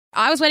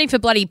I was waiting for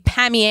bloody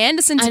Pammy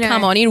Anderson to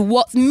come on in,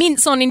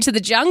 mince on into the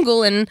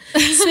jungle and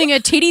swing her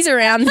titties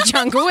around the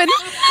jungle. And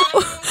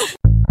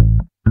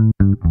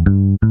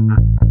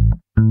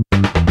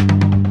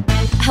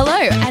hello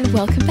and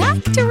welcome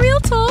back to Real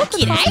Talk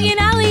with Holly and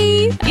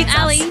Ali. it's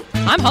Ali.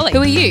 I'm Holly.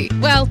 Who are you?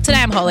 Well, today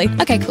I'm Holly.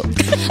 Okay, cool.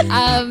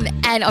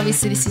 And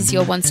obviously this is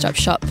your one-stop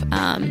shop,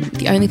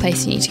 the only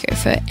place you need to go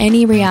for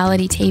any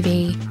reality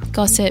TV,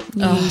 gossip,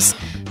 news,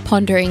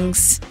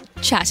 ponderings,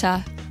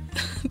 chatter.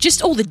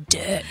 Just all the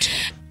dirt.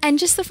 And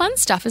just the fun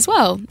stuff as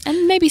well.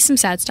 And maybe some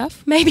sad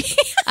stuff. Maybe.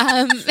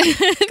 Oh,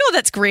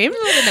 that's grim.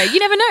 I don't know. You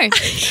never know.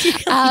 You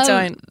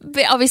don't.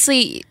 But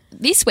obviously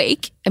this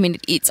week, I mean,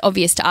 it's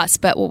obvious to us,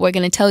 but what we're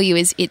going to tell you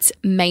is it's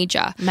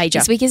major. Major.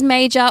 This week is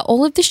major.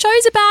 All of the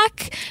shows are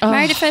back.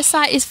 Married at First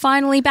Sight is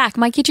finally back.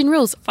 My Kitchen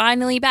Rules,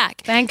 finally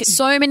back. Thank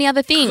so many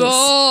other things.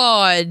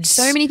 God.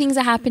 So many things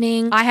are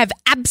happening. I have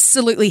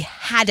absolutely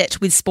had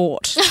it with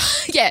sport.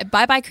 Yeah,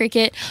 bye-bye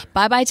cricket,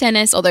 bye-bye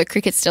tennis, although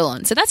cricket's still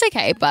on, so that's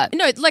okay, but...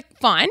 No, like,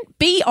 fine,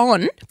 be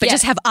on, but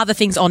just have other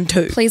things on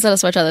too. Please let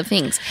us watch other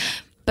things.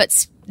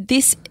 But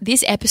this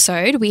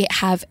episode, we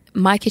have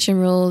My Kitchen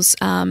Rules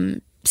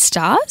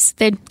stars.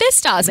 They're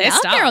stars now.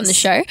 Stars. They're on the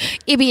show.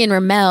 Ibby and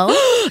Ramel.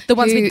 The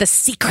ones with the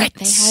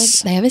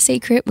secrets. They have a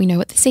secret. We know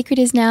what the secret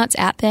is now. It's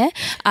out there.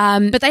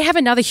 But they have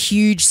another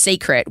huge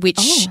secret,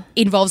 which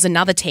involves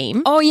another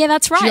team. Oh, yeah,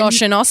 that's right.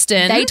 Josh and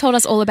Austin. They told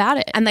us all about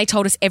it. And they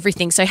told us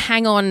everything. So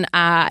hang on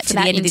to the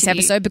end of this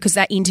episode because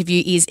that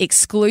interview is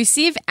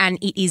exclusive and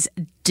it is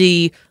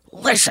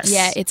delicious.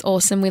 Yeah, it's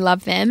awesome. We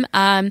love them.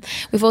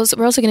 We're also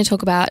going to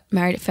talk about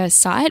Married at First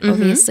Sight,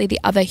 obviously the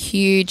other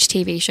huge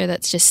TV show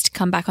that's just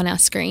come back on our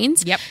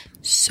screens. Yep.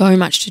 So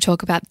much to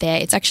talk about there.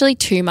 It's actually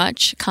too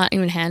much. Can't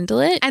even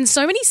handle it. And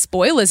so many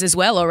spoilers as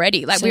well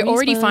already. Like we're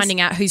already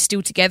finding out who's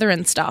still together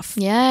and stuff.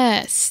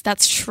 Yes,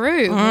 that's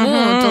true.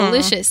 Ooh,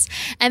 delicious.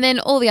 And then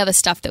all the other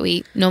stuff that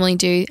we normally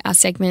do, our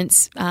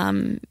segments,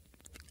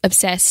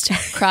 obsessed,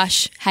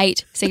 crush,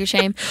 hate, secret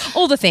shame.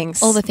 All the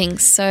things. All the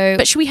things. So,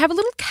 but should we have a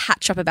little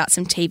catch up about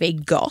some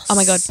TV goss? Oh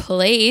my God,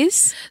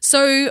 please.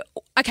 So,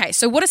 okay,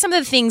 so what are some of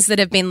the things that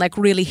have been like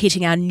really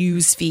hitting our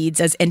news feeds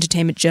as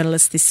entertainment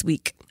journalists this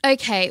week?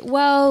 Okay,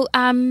 well,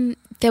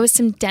 there was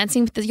some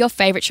Dancing with your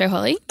favourite show,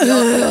 Holly.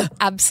 Your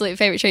absolute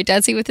favourite show,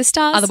 Dancing with the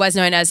Stars. Otherwise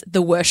known as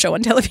the worst show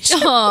on television.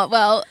 Oh,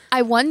 well,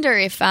 I wonder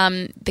if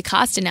the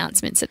cast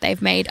announcements that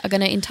they've made are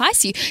going to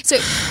entice you. So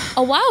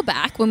a while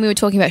back when we were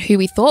talking about who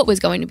we thought was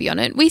going to be on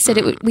it, we said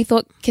we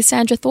thought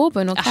Cassandra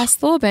Thorburn or Cass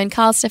Thorburn,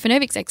 Carl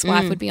Stefanovic's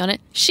ex-wife, would be on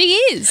it. She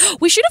is.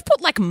 We should have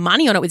put like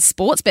money on it with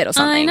Sportsbet or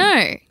something.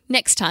 I know.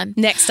 Next time.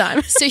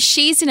 So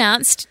she's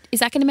announced. Is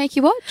that going to make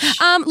you watch?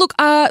 Look,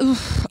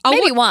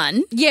 maybe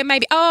one. Yeah,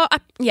 maybe.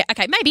 Yeah,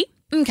 okay, maybe.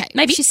 Okay,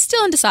 maybe. She's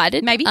still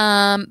undecided. Maybe.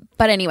 But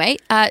anyway,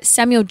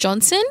 Samuel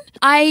Johnson,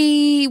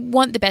 I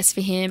want the best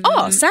for him.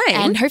 Oh, same.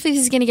 And hopefully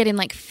this is going to get him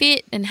like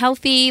fit and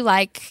healthy,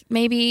 like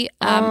maybe.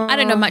 I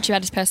don't know much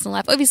about his personal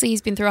life. Obviously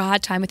he's been through a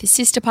hard time with his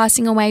sister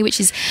passing away, which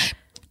is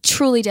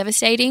truly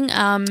devastating.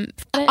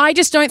 I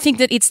just don't think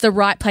that it's the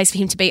right place for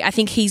him to be. I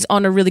think he's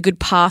on a really good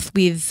path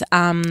with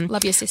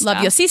Love Your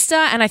Sister.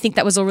 And I think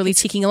that was all really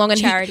ticking along.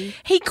 And charity.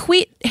 He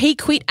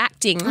quit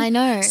acting. I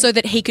know. So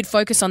that he could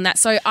focus on that.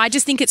 So I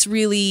just think it's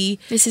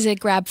really this is a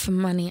grab for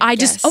money. I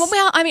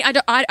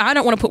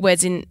don't want to put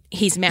words in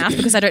his mouth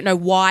because I don't know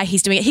why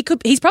he's doing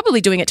it. He's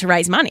probably doing it to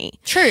raise money.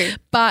 True.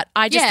 But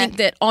I just think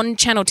that on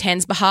Channel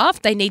 10's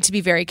behalf, they need to be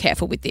very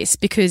careful with this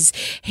because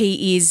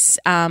he is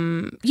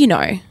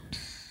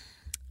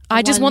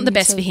I just want the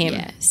best for him.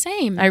 Yeah,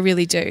 same. I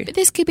really do. But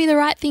this could be the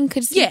right thing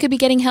because you could be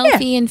getting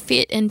healthy and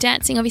fit and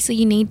dancing. Obviously,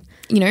 you need,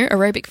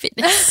 aerobic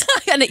fitness.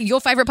 And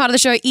your favourite part of the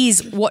show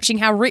is watching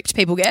how ripped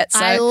people get. So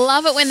I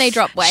love it when they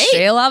drop weight.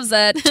 She loves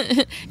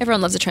it. Everyone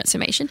loves a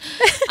transformation.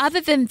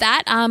 Other than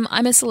that, I'm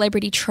a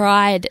Celebrity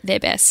tried their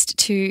best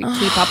to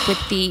keep up with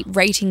the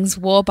ratings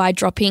war by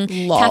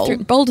dropping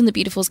Bold and the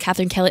Beautiful's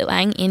Catherine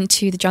Kelly-Lang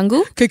into the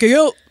jungle.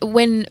 KKL.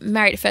 When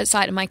Married at First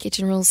Sight and My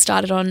Kitchen Rules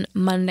started on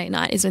Monday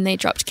night is when they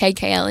dropped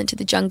KKL into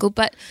the jungle,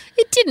 but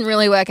it didn't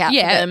really work out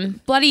for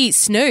them. Bloody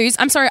snooze.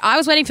 I'm sorry, I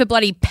was waiting for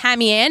bloody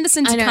Pammy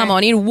Anderson to come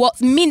on in,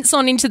 mince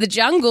on into the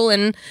jungle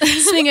and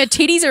swing her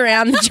titties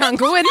around the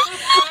jungle, and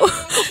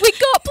we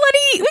got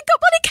bloody KKL.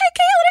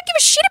 I don't give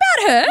a shit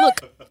about her.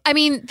 Look, I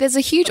mean, there's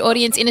a huge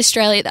audience in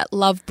Australia that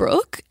love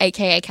Brooke,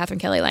 aka Catherine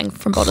Kelly-Lang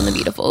from Bold and the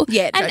Beautiful.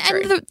 Yeah,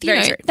 true.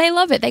 True. They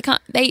love it. They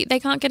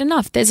can't get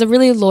enough. There's a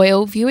really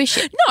loyal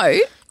viewership. No,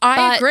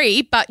 I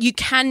agree, but you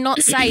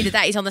cannot say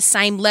that is on the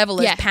same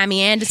level as Pammy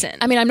Anderson.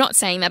 I mean, I'm not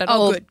saying that at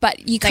all. Good.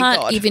 But you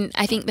can't even.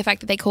 I think the fact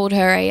that they called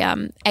her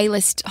a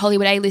A-list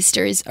Hollywood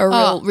A-lister is a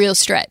real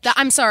stretch.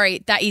 I'm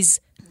sorry, that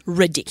is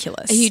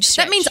ridiculous. A huge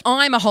stretch. That means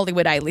I'm a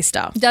Hollywood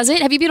A-lister. Does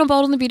it? Have you been on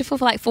Bold and the Beautiful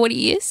for like 40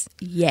 years?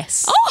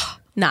 Yes. Oh,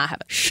 nah, I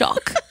haven't.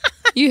 Shock.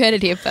 You heard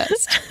it here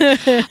first.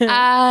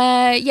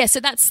 So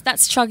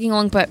that's chugging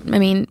along, but I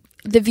mean,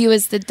 the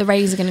viewers, the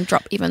ratings are going to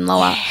drop even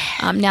lower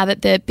now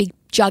that the big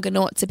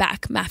juggernauts are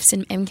back, Maths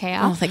and MKR.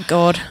 Oh, thank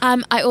God.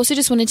 I also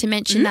just wanted to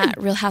mention that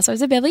Real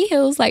Housewives of Beverly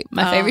Hills, like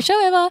my favourite show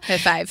ever, Her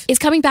fave. is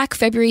coming back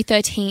February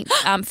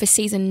 13th for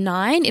season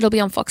 9. It'll be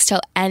on Foxtel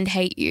and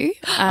Hate You.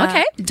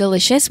 Okay.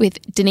 Delicious with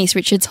Denise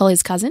Richards,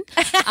 Holly's cousin.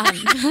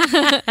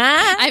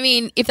 I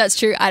mean, if that's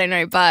true, I don't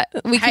know, but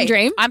we can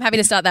dream. I'm happy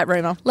to start that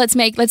rumour. Let's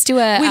do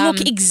a... We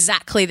look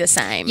exactly the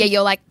same. Yeah,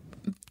 you're like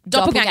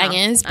Doppelganger.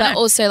 doppelgangers, but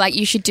also like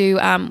you should do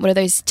what are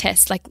those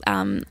tests, like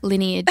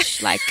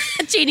lineage, like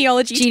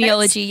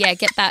Genealogy. Yeah,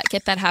 get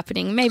that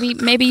happening.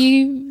 Maybe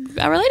you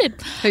are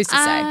related. Who's to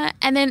say?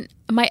 And then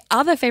my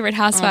other favorite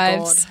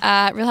housewives,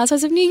 Real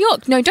Housewives of New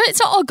York. No, don't.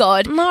 It's not. Oh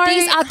God, No.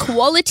 These are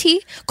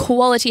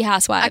quality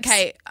housewives.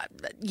 Okay.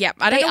 Yeah.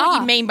 I don't They know what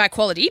are. you mean by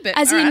quality, but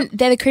as all in right.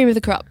 they're the cream of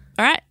the crop.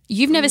 All right,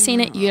 you've never seen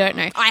it, you don't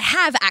know. I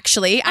have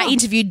actually. I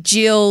interviewed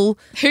Jill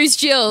Who's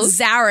Jill?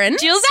 Zarin.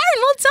 Jill Zarin.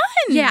 Well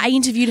done. Yeah, I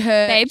interviewed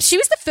her. Babes. She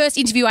was the first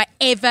interview I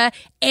ever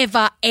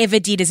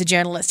did as a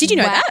journalist. Did you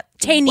know that?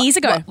 10 years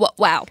ago.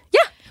 Wow.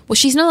 Yeah. Well,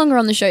 she's no longer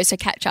on the show, so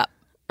catch up.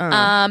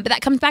 But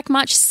that comes back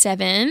March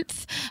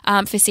 7th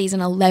for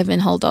season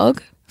 11, Whole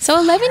Dog. So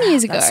 11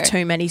 years ago. That's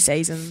too many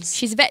seasons.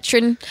 She's a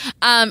veteran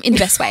in the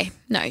best way.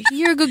 No,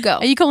 you're a good girl.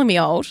 Are you calling me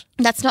old?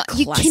 That's not.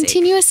 You Classic.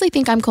 continuously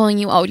think I'm calling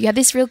you old. You have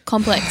this real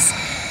complex.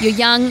 You're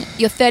young,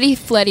 you're 30,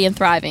 flirty, and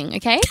thriving,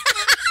 okay?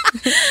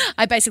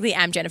 I basically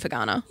am Jennifer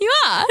Garner. You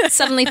are.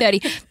 Suddenly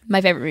 30.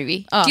 My favourite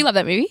movie. Do you love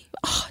that movie?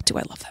 Oh, do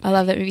I love that? I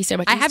love that movie so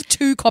much. I have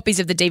 2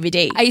 copies of the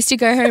DVD. I used to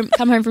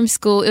come home from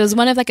school. It was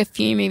one of like a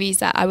few movies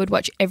that I would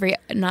watch every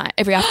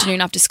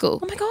afternoon after school.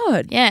 Oh my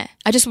God. Yeah.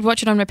 I just would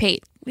watch it on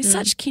repeat. We're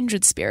such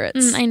kindred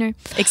spirits. I know.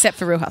 Except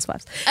for Real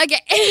Housewives. Okay.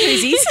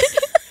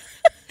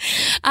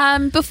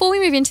 Before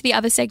we move into the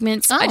other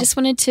segments, I just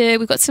wanted to,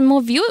 we've got some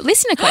more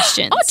listener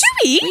questions. Oh, do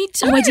we? We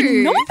do. Oh, I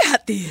didn't know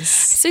about this.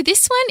 So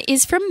this one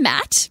is from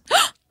Matt.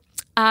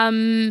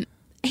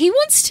 He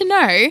wants to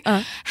know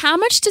how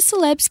much do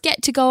celebs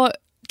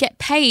get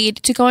paid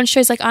to go on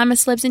shows like I'm a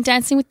Celebs and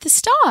Dancing with the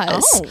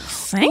Stars? Oh,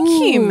 thank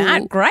you,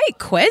 Matt. Great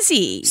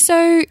quizzy.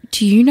 So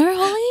do you know,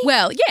 Holly?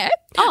 Well, yeah.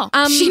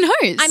 She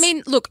knows. I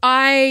mean, look,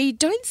 I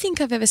don't think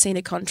I've ever seen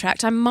a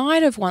contract. I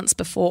might have once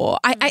before.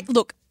 I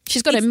look,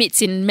 she's got her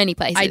mitts in many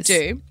places. I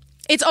do.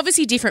 It's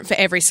obviously different for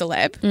every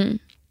celeb.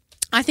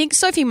 I think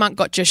Sophie Monk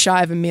got just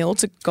shy of $1 million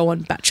to go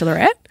on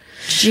Bachelorette.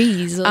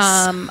 Jesus.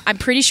 I'm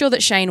pretty sure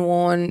that Shane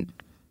Warne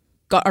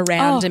got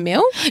around $1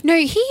 million. No,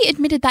 he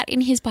admitted that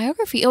in his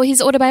biography or his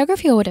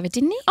autobiography or whatever,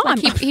 didn't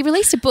he? He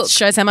released a book.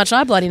 Shows how much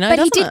I bloody know, But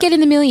he doesn't did it? get in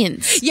the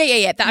millions.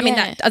 Yeah. I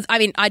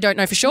mean, I don't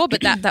know for sure,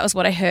 but that was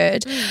what I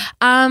heard.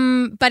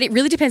 But it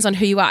really depends on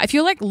who you are. If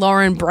you're like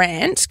Lauren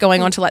Brandt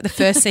going on to like the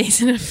first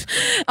season of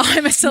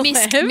I'm a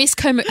Celeb. Miss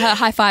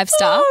High Five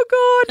star.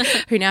 Oh, God.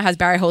 Who now has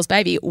Barry Hall's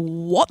baby.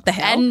 What the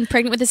hell? And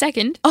pregnant with a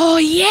second. Oh,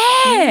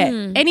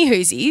 yeah. Any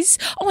whoosies.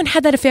 Oh, and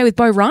had that affair with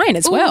Bo Ryan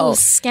as well. Ooh,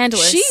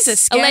 scandalous. She's a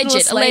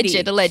scandalous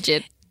lady.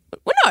 Alleged.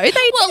 Well, no, they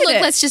admitted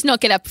it. Let's just not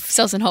get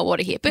ourselves in hot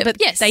water here. But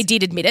yes. They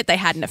did admit it. They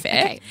had an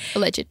affair. Okay,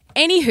 alleged.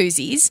 Any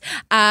whoosies.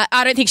 I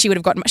don't think she would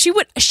have gotten much.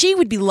 She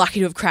would be lucky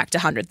to have cracked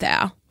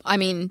 100,000. I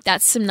mean,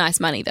 that's some nice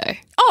money though.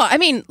 Oh, I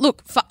mean,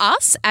 look, for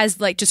us as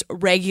like just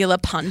regular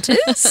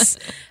punters,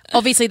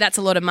 obviously that's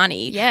a lot of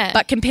money. Yeah.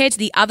 But compared to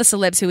the other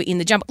celebs who are in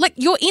the jungle, like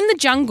you're in the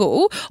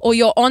jungle or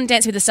you're on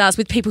Dance with the Stars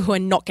with people who are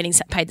not getting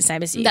paid the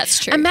same as you.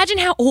 That's true. Imagine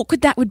how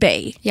awkward that would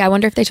be. Yeah, I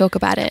wonder if they talk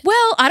about it.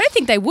 Well, I don't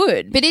think they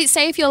would. But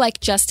say if you're like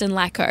Justin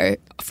Lacko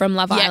from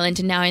Love Island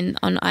and now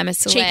on I'm a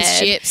Celeb. Cheap as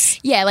chips.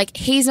 Yeah, like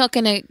he's not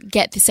going to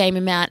get the same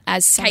amount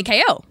as some,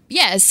 KKL.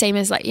 Yeah, same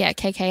as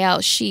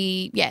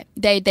KKL.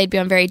 They'd be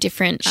on very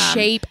different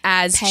cheap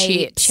as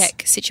pay chips.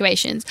 check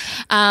situations.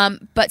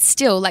 But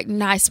still like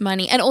nice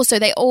money. And also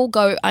they all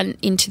go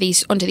onto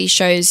these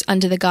shows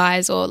under the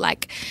guise or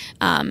like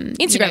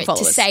Instagram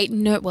followers. To say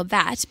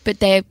but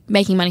they're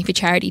making money for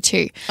charity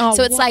too. Oh,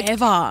 so it's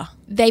whatever. like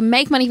they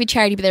make money for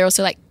charity, but they're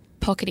also like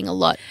pocketing a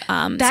lot.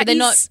 So they're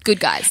not good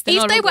guys.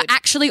 If they were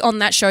actually on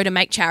that show to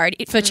make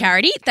charity,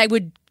 they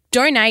would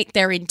donate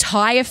their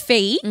entire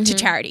fee to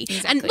charity.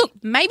 Exactly. And look,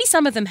 maybe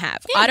some of them have.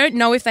 Yeah. I don't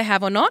know if they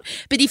have or not,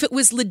 but if it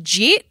was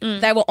legit,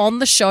 they were on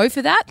the show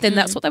for that, then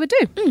that's what they would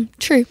do.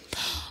 True.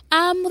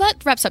 Well,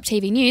 that wraps up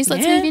TV news.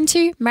 Let's move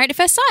into Married at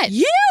First Sight.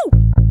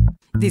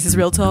 This is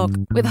Real Talk.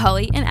 With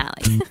Holly and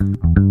Ali.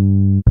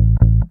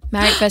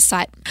 Married at First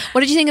Sight.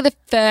 What did you think of the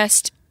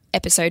first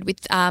episode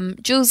with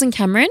Jules and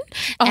Cameron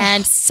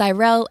and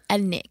Cyrell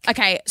and Nick?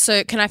 Okay,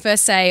 so can I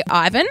first say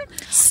Ivan,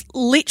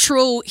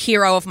 literal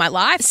hero of my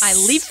life. I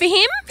live for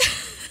him.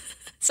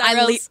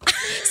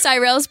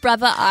 Cyrell's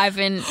brother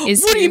Ivan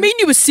is. What do you mean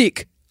you were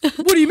sick?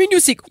 What do you mean you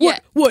were sick?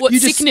 What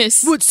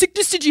sickness? What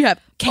sickness did you have?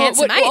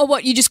 Cancer, mate.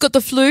 What, you just got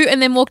the flu and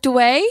then walked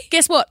away?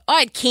 Guess what? I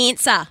had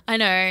cancer. I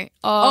know.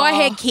 I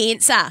had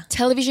cancer.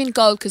 Television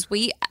gold, because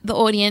we, the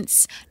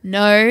audience,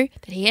 know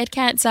that he had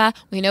cancer.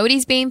 We know what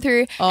he's been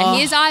through. And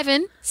here's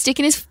Ivan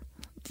sticking his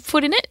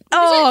foot in it.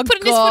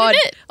 Putting his foot in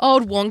it.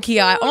 Old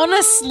wonky eye.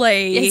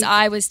 Honestly. His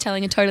eye was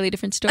telling a totally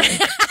different story.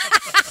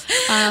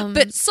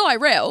 But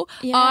Cyrell,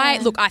 Yeah.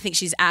 I think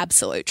she's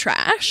absolute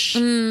trash.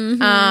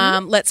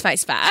 Let's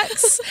face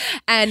facts.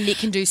 And Nick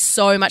can do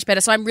so much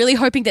better. So I'm really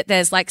hoping that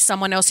there's like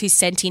someone else who's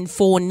sent in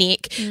for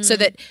Nick so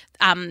that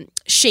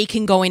she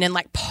can go in and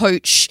like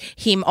poach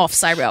him off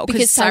Cyrell,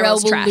 because Cyrell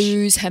Cyrell's will trash.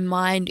 lose her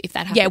mind if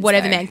that happens. Yeah,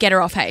 whatever, though. man. Get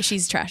her off. Hey,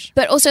 she's trash.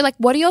 But also, like,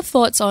 what are your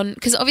thoughts on?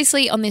 Because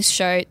obviously, on this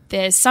show,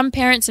 there's some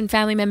parents and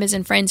family members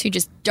and friends who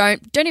just don't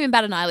even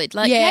bat an eyelid.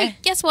 Like, Yeah. hey,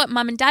 guess what,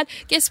 mum and dad?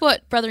 Guess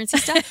what, brother and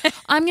sister?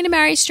 I'm going to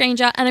marry a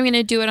stranger and I'm going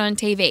to do it on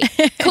TV.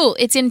 Cool.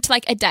 It's in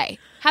like a day.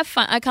 Have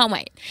fun. I can't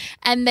wait.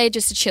 And they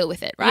just chill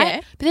with it, right?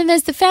 Yeah. But then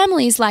there's the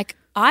families like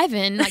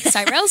Ivan, like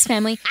Cyrell's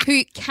family,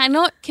 who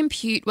cannot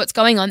compute what's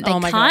going on. They Oh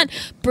my can't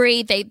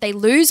breathe. They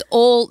lose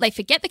all. They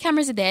forget the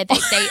cameras are there. They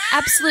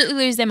absolutely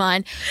lose their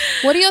mind.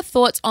 What are your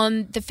thoughts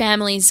on the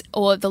families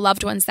or the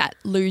loved ones that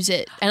lose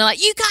it and are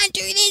like, you can't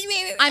do this?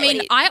 I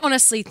mean, I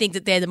honestly think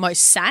that they're the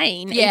most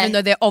sane, Yeah. even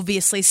though they're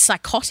obviously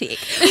psychotic.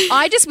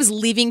 I just was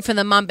living for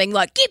the mum being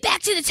like, get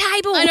back to the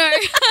table. I know.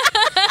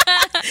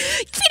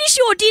 Finish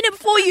your dinner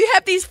before you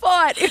have this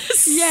fight. It was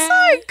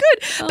so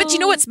good. But you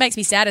know what makes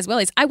me sad as well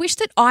is I wish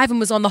that Ivan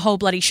was on the whole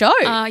bloody show.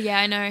 Oh, yeah,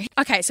 I know.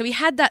 Okay, so we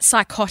had that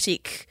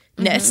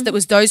psychoticness that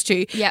was those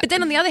two. Yep. But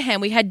then on the other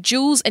hand, we had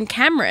Jules and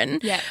Cameron,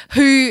 Yep.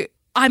 who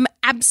I'm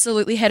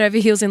absolutely head over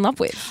heels in love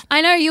with.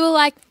 I know you were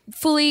like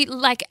fully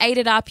like ate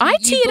it up. You, I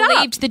you teared up.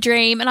 believed the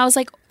dream, and I was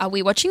like, "Are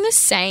we watching the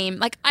same?"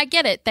 Like, I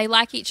get it; they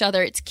like each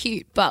other. It's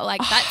cute, but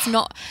like that's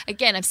not.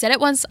 Again, I've said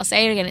it once. I'll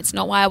say it again. It's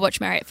not why I watch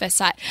Married at First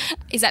Sight.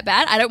 Is that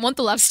bad? I don't want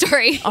the love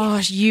story.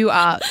 Oh, you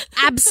are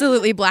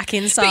absolutely black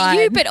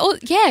inside.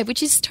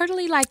 Which is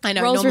totally like I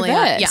know, roles normally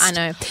reversed. yeah, I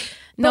know.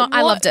 No, But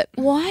I loved it.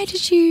 Why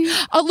did you?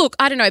 Oh, look,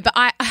 I don't know, but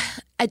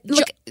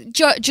Look,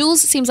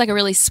 Jules seems like a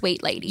really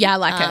sweet lady. yeah, I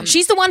like her.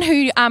 She's the one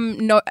who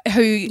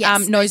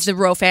knows the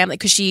royal family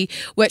because she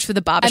worked for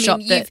the barber shop.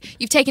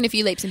 You've taken a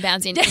few leaps and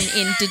bounds in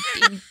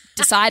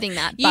deciding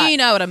that. But You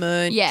know what I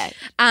mean? Yeah.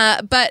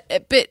 But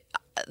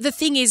the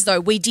thing is, though,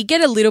 we did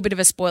get a little bit of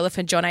a spoiler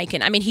for John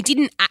Aiken. I mean, he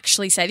didn't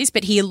actually say this,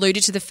 but he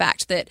alluded to the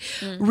fact that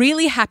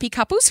really happy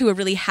couples who are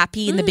really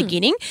happy in the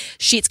beginning,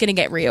 shit's going to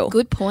get real.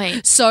 Good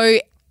point. So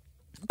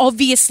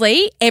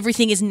obviously,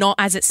 everything is not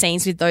as it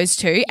seems with those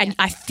two, and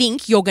I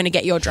think you're going to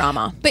get your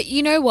drama. But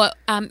you know what?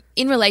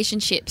 In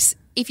relationships,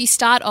 if you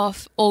start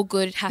off all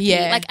good, happy,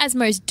 Yeah. like as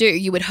most do,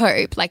 you would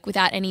hope, like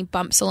without any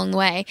bumps along the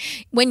way,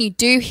 when you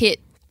do hit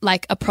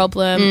like a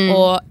problem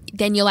or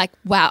then you're like,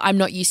 wow, I'm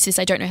not used to this.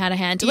 I don't know how to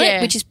handle it,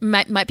 Yeah. which is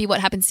might be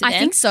what happens to them. I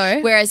think so.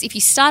 Whereas if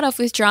you start off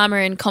with drama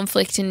and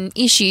conflict and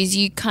issues,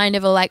 you kind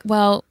of are like,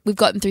 well, we've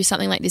gotten through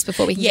something like this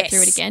before. We can get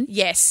through it again.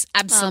 Yes,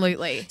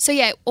 absolutely. So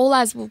yeah, all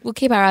eyes, we'll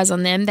keep our eyes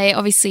on them. They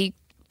obviously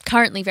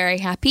currently very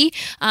happy,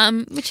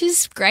 which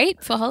is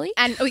great for Holly.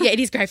 And it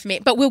is great for me.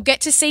 But we'll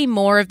get to see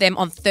more of them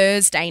on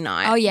Thursday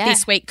night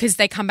this week because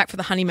they come back for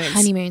the honeymoons.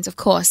 Honeymoons, of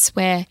course,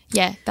 where,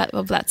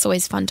 that's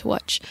always fun to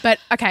watch. But,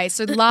 okay,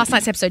 so last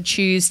night's episode,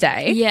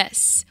 Tuesday.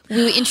 Yes. We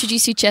will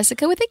introduce you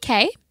Jessica with a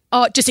K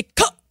Oh,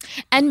 Jessica.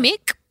 and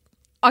Mick.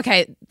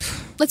 Okay.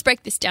 Let's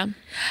break this down.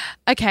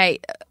 Okay.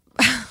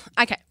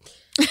 Okay.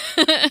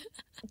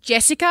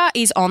 Jessica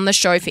is on the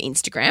show for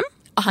Instagram.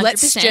 100%.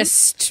 Let's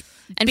just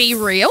be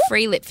real.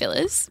 Free lip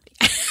fillers.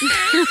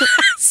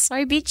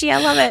 So bitchy. I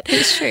love it.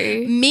 It's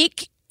true.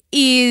 Mick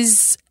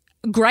is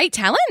great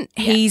talent.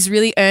 He's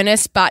really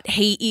earnest, but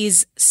he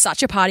is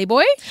such a party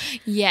boy.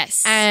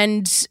 Yes.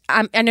 And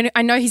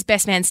I know his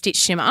best man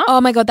stitched him up.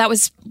 Oh my God, that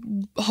was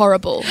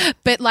horrible.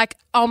 But like,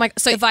 oh my,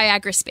 so The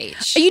Viagra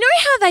speech. you know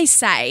how they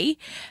say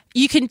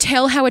you can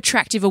tell how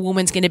attractive a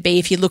woman's going to be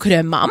if you look at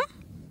her mum?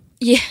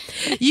 Yeah.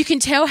 You can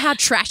tell how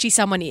trashy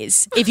someone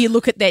is if you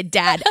look at their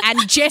dad.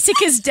 And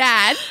Jessica's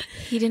dad,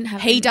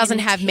 he doesn't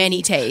have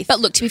many teeth.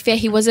 But look, to be fair,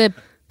 he was a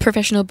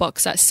professional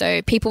boxer,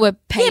 so people were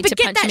paid to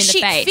get punch him that in the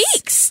shit face.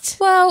 fixed.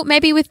 Well,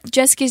 maybe with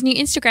Jessica's new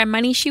Instagram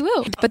money, she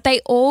will. But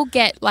they all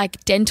get like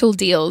dental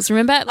deals.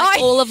 Remember, like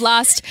all of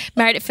last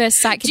Married at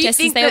First Sight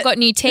contestants, they all got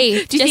new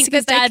teeth. Do you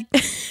Jessica's dad, do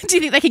you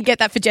think they can get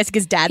that for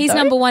Jessica's dad? he's though?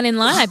 number one in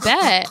line. I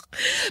bet.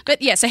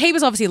 But yeah, so he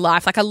was obviously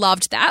life. Like I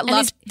loved that. And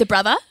his- the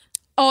brother.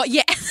 Oh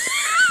yeah.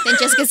 Then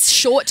Jessica's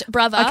short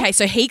brother. Okay,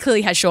 so he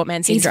clearly has short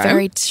man He's syndrome.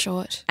 very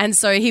short. And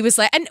so he was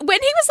like, and when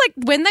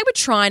they were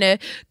trying to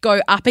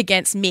go up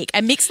against Mick,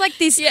 and Mick's like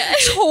this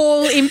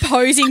tall,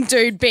 imposing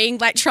dude being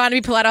like trying to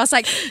be polite, I was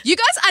like, you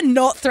guys are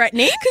not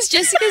threatening. Because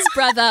Jessica's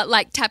brother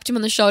like tapped him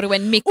on the shoulder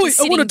when Mick was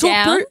I wanna sitting talk,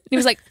 down. bro. And he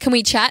was like, "Can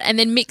we chat?" And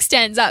then Mick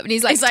stands up and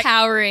he's like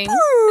towering,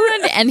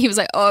 and he was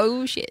like,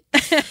 "Oh shit."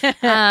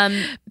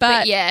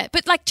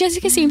 But like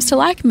Jessica seems to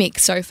like Mick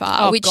so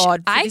far, Oh which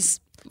God, I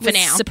for was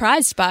now.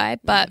 surprised by.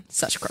 But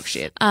Such crock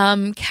shit.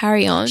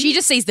 carry on. She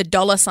just sees the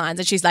dollar signs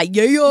and she's like,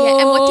 yo. Yeah,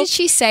 and what did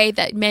she say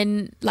that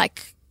men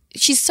like?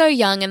 She's so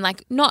young and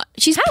like not.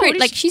 She's How pretty. old is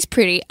Like she? she's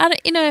pretty.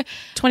 In a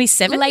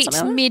 27? late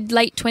something like mid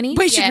late 20s. that?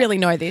 We should really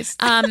know this.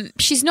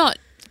 She's not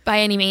by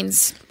any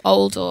means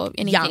old or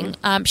anything.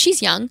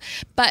 She's young,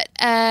 but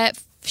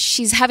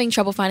she's having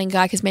trouble finding a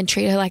guy because men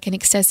treat her like an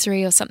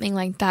accessory or something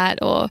like that.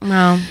 Or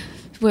Well,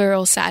 we're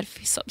all sad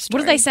for sob story.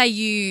 what do they say?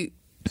 You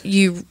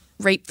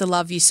reap the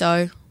love you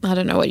sow. I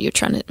don't know what you're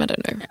trying to. I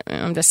don't know.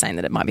 I'm just saying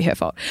that it might be her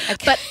fault.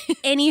 Okay. But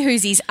any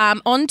whoosies,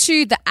 on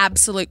to the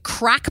absolute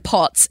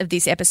crackpots of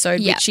this episode,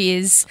 which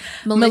is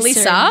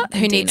Melissa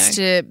who needs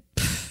to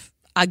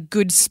a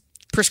good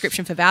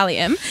prescription for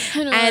Valium,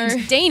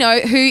 and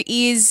Dino, who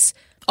is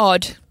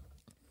odd.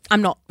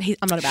 I'm not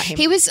about him.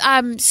 He was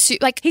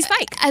he's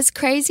fake, as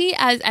crazy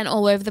as and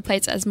all over the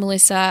place as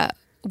Melissa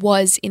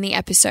was in the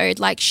episode.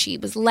 Like, she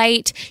was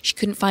late, she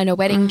couldn't find her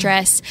wedding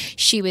dress,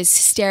 she was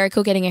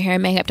hysterical getting her hair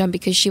and makeup done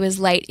because she was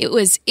late. It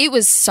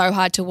was so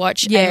hard to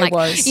watch. Yeah, and, like, it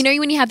was. You know,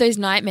 when you have those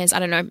nightmares, I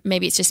don't know,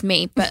 maybe it's just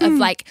me, but of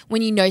like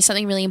when you know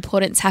something really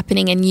important's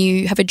happening and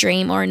you have a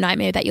dream or a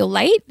nightmare that you're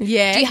late.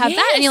 Yeah. Do you have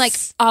that? And you're like,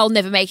 I'll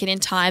never make it in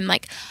time.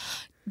 Like,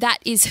 that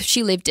is,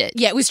 she lived it.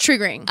 Yeah, it was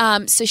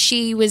triggering. So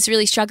she was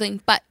really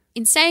struggling. But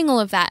in saying all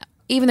of that,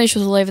 even though she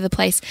was all over the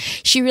place,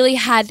 she really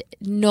had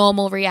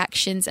normal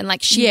reactions, and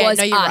like she was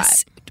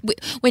us. Right.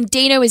 When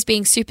Dino was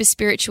being super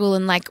spiritual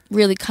and like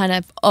really kind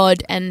of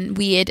odd and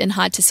weird and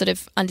hard to sort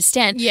of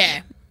understand.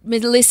 Yeah.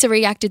 Melissa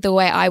reacted the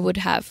way I would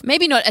have.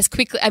 Maybe not as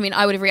quickly. I mean,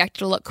 I would have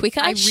reacted a lot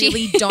quicker. I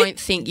really don't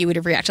think you would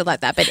have reacted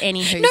like that, but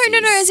anywho.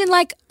 No. As in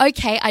like,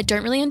 okay, I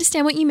don't really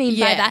understand what you mean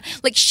by that.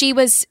 Like, she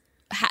was...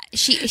 Do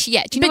you know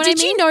what I mean? But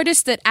did you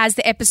notice that as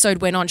the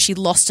episode went on, she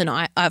lost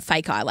a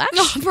fake eyelash?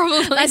 Oh,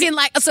 probably. As in,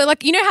 like, so,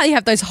 like, you know how you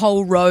have those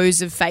whole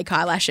rows of fake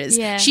eyelashes?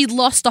 Yeah. She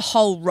lost a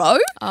whole row.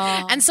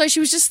 Oh. And so she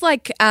was just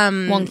like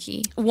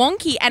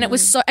wonky. And it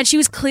was so, and she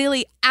was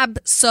clearly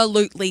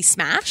absolutely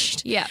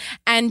smashed. Yeah.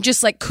 And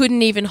just like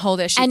couldn't even hold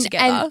her shit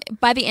together. And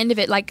by the end of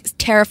it, like,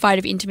 terrified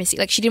of intimacy.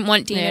 Like, she didn't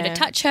want Dino to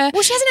touch her.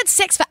 Well, she hasn't had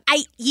sex for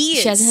 8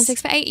 years. She hasn't had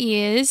sex for 8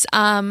 years.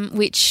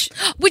 Which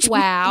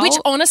wow. Which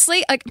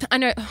honestly, like, I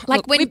know.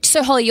 Like,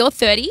 so Holly, you're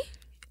 30.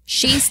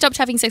 She stopped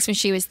having sex when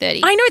she was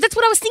 30. I know, that's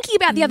what I was thinking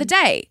about the other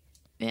day.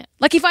 Yeah.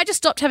 Like, if I just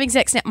stopped having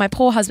sex now, my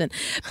poor husband.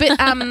 But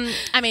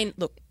I mean,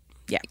 look,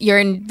 yeah.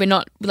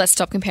 Let's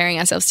stop comparing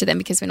ourselves to them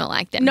because we're not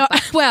like them. No,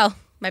 well,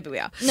 maybe we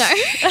are. No.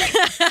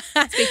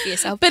 Speak for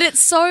yourself. But it's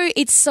so,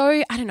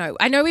 I don't know.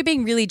 I know we're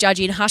being really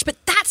judgy and harsh,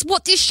 but that's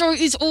what this show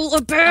is all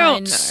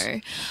about.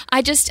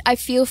 I know. I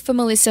feel for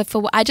Melissa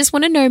I just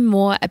want to know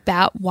more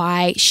about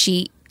why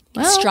she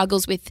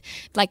struggles with,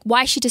 like,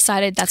 why she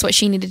decided that's what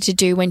she needed to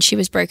do when she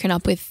was broken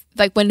up with,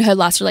 like, when her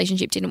last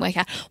relationship didn't work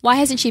out. Why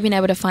hasn't she been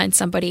able to find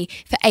somebody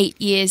for 8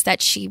 years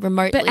that she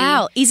remotely... But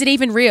Al, is it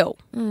even real?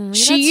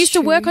 She used to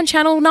work on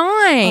Channel 9.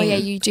 Oh yeah,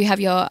 you do have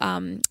your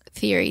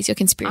theories, your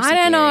conspiracy I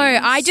don't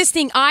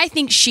theories. know. I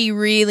think she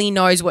really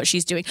knows what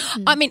she's doing.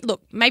 I mean,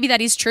 look, maybe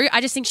that is true.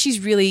 I just think she's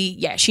really,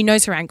 she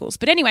knows her angles.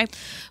 But anyway.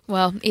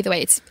 Well, either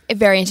way, it's a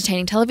very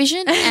entertaining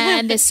television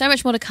and there's so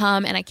much more to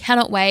come and I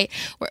cannot wait.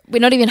 We're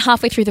not even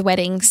halfway through the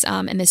weddings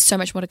and there's so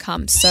much more to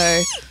come.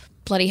 So,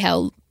 bloody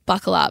hell,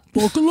 buckle up.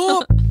 Buckle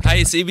up.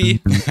 Hey,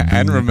 CB.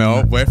 And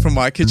Ramel, we're from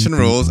My Kitchen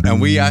Rules and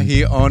we are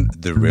here on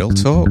The Real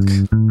Talk.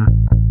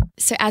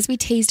 So, as we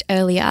teased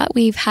earlier,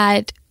 we've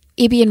had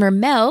Ibby and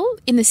Ramel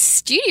in the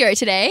studio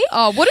today.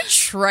 Oh, what a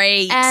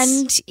treat.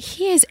 And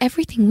here's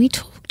everything we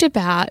talked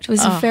about. It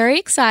was very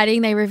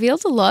exciting. They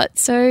revealed a lot.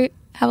 So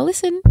have a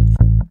listen.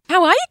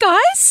 How are you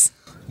guys?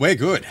 We're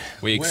good.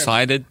 We're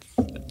excited.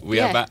 We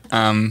are back.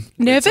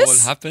 Nervous?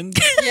 It's all happened.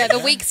 Yeah, the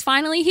week's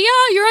finally here.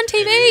 You're on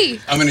TV.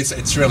 I mean,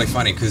 it's really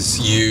funny because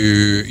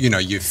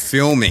you're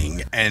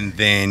filming and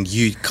then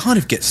you kind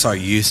of get so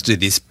used to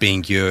this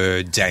being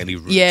your daily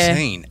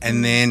routine.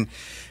 And then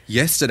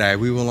yesterday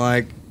we were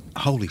like,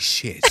 holy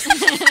shit.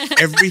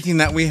 Everything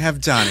that we have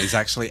done is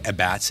actually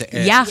about to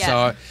end. Yeah.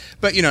 So,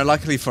 but,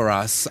 luckily for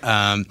us,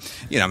 I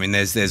mean,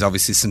 there's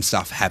obviously some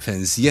stuff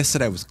happens.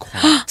 Yesterday was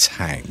quite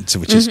tamed,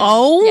 which is...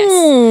 Oh.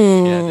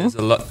 Yes. Yeah, there's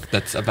a lot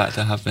that's about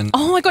to happen.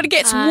 Oh, my God, it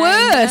gets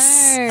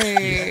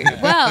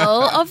worse.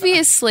 Well,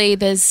 obviously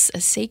there's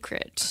a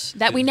secret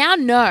that we now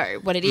know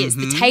what it is.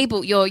 The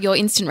table, your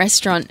instant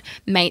restaurant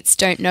mates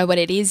don't know what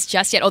it is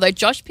just yet, although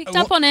Josh picked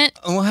up on it.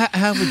 Well,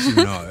 how would you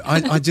know?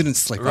 I didn't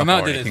sleep up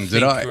or anything,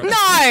 did I? No,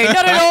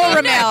 not at all,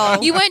 Ramel.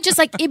 You weren't just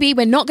like, Ibby,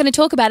 we're not going to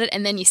talk about it,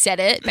 and then you said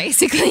it,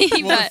 basically.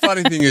 Well, the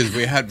funny thing is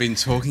we had been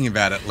talking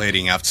about it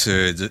leading up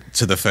to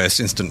the first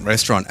instant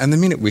restaurant, and the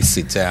minute we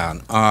sit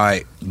down,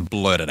 I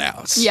blurt it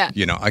out. Yeah.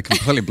 I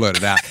completely blurt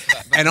it out.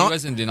 And he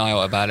was in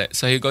denial about it.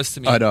 So he goes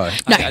to me. I know.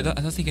 I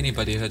don't think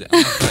anybody heard it. Oh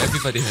my God,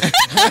 everybody heard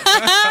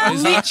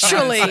it.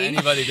 Literally.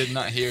 Anybody did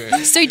not hear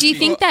it. So do you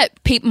think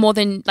that people more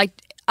than, like,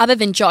 other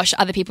than Josh,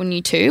 other people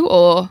knew too,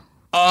 or...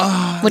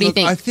 what do you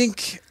think?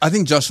 I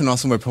think Josh and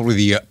Austin were probably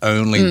the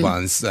only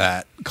ones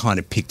that kind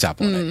of picked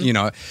up on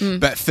it,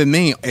 But for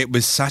me, it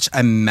was such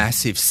a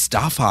massive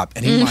stuff up.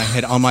 And in my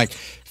head, I'm like,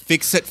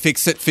 fix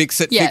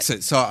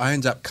it. So I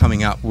ended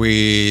up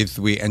we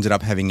ended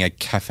up having a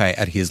cafe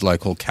at his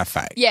local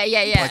cafe. Yeah.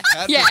 Like,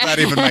 how does that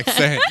even make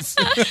sense?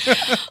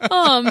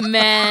 Oh,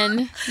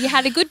 man. You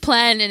had a good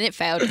plan and it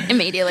failed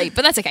immediately,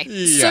 but that's okay.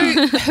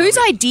 Yeah. So whose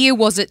idea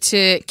was it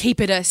to keep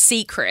it a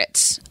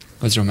secret?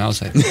 What's Romel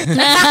say?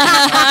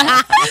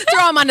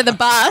 Throw him under the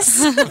bus.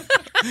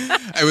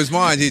 It was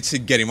my idea to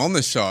get him on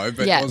the show,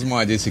 but Yeah. it wasn't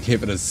my idea to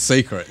keep it a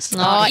secret. So.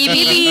 Oh,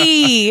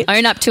 Ibby.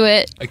 Own up to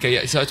it. Okay,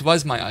 yeah. So it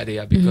was my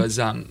idea because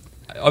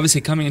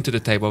obviously coming into the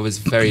table, I was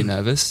very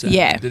nervous.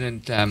 Yeah. I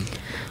didn't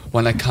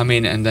want to come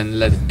in and then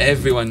let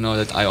everyone know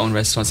that I own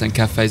restaurants and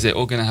cafes. They're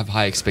all going to have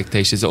high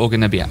expectations. They're all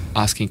going to be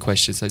asking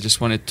questions. I just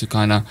wanted to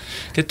kind of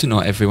get to know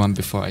everyone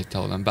before I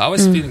told them. But I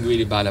was feeling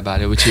really bad about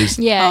it, which is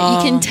Yeah,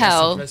 you can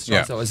tell.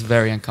 restaurants. Yeah. I was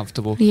very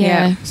uncomfortable.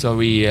 Yeah. So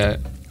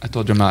I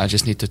told Ramel, I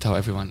just need to tell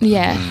everyone.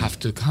 Yeah. I have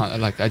to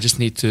I just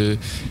need to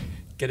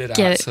get it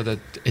Get out it. so that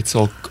it's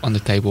all on the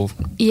table.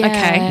 Yeah.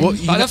 Okay. Well,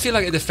 But I don't feel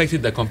like it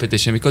affected the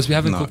competition because we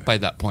haven't No. cooked by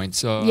that point.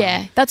 So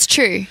Yeah, that's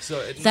true. so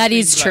it's That nothing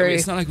is like- true.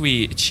 It's not like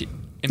we.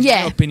 In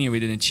Yeah. my opinion, we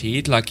didn't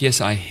cheat. Like, yes,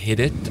 I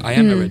hid it. I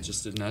am a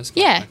registered nurse.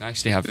 Yeah. Like, I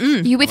actually have.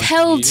 You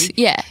withheld,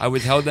 yeah. I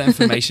withheld the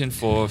information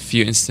for a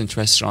few instant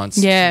restaurants.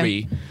 Yeah.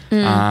 3.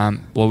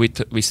 Well,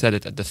 we said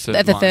it at the third.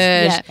 At the one.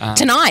 third. Yeah.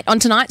 Tonight, on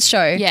tonight's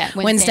show. Yeah,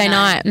 Wednesday Wednesday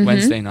night. night.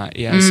 Wednesday night.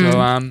 Yeah.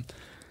 So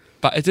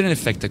but it didn't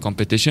affect the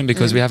competition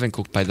because we haven't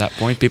cooked by that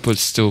point. People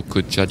still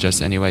could judge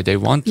us any way they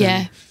want.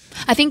 Yeah.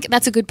 I think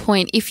that's a good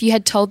point. If you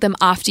had told them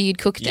after you'd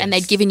cooked and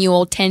they'd given you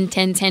all 10,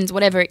 10, 10s,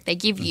 whatever they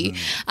give you,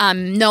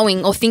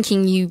 knowing or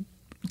thinking you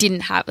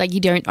didn't have, like, you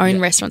don't own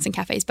restaurants and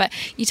cafes, but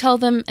you tell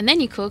them and then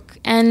you cook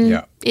and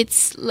Yeah.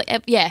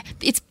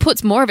 it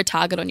puts more of a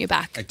target on your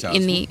back. It does.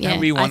 In the, And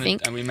we I wanted,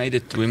 think. and we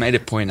made a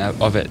point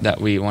of it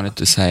that we wanted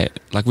to say it.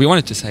 Like, we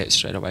wanted to say it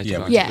straight away. To Yeah.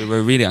 be honest. Yeah. We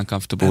were really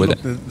uncomfortable with Look,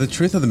 it. the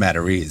truth of the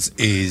matter is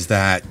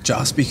that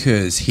just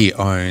because he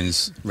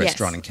owns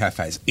restaurant and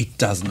cafes, it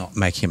does not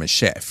make him a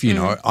chef. You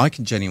know, I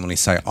can genuinely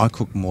say I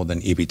cook more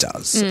than Ibby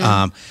does.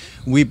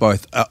 We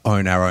both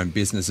own our own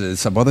businesses,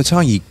 so by the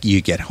time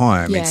you get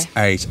home, Yeah. it's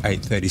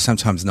 8:30,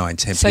 sometimes 9,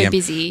 10 So p.m.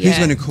 busy, Who's yeah.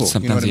 going to cook?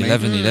 Sometimes you know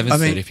what I mean?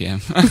 11:30 p.m.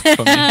 for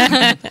me.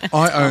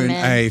 I own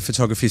man. a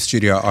photography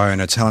studio. I own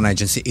a talent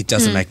agency. It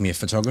doesn't make me a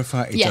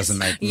photographer. It Yes. doesn't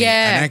make me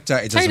Yeah. an actor.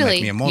 It doesn't Totally.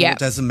 make me a model. Yeah. It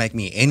doesn't make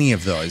me any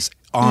of those.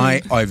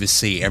 I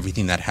oversee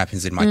everything that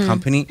happens in my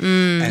company,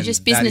 and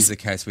Just that business is the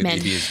case with men.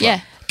 Ibby as well. Yeah.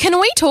 Can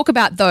we talk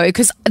about, though,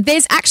 because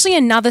there's actually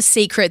another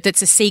secret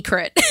that's a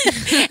secret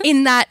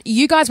in that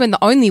you guys weren't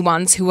the only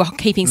ones who were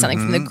keeping something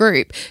from the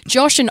group.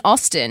 Josh and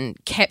Austin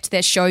kept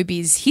their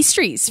showbiz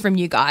histories from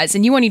you guys,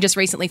 and you only just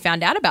recently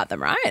found out about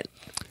them, right?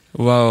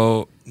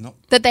 Well,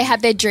 That they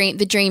had the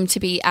dream to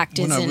be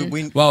actors.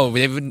 Well, no,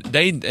 and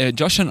they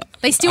Josh and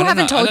They still I don't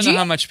haven't know, told I don't know you?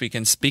 how much we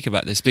can speak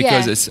about this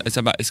because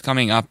Yeah. it's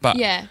coming up. But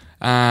yeah.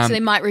 So they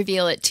might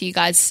reveal it to you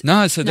guys.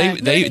 no, so No.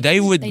 they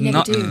would They never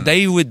not. do.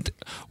 They would.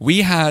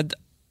 We had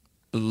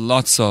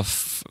lots of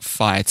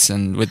fights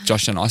and with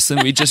Josh and Austin.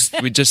 we just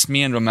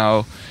me and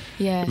Romel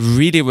Yeah.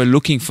 really were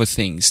looking for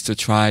things to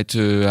try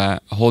to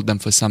hold them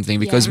for something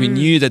because we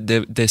knew that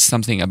there's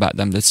something about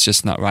them that's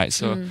just not right.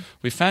 So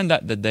we found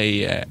out that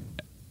they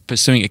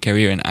pursuing a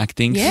career in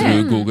acting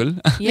through Google.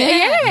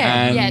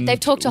 Yeah. And They've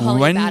talked to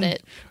Holly about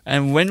it.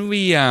 And when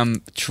we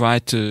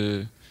tried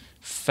to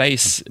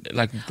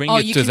bring Oh,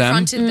 it you to them,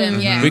 confronted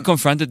them, yeah. we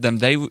confronted them.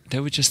 They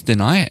would just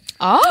deny it.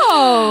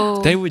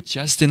 Oh. They would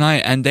just deny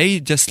it, and they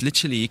just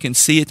literally, you can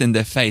see it in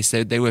their face.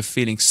 They were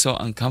feeling so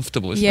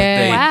uncomfortable. It's Yeah. like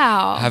they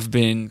Wow. have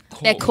been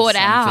caught. They're with caught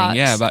something. out.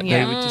 Yeah, but Yeah.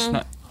 they would just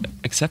not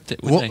accept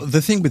it, would Well, they?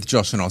 the thing with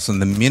Josh and Austin,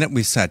 the minute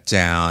we sat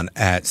down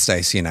at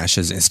Stacey and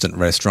Ash's instant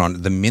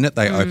restaurant, the minute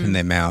they opened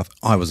their mouth,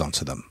 I was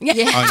onto them. I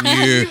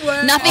knew.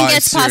 Nothing I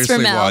gets past seriously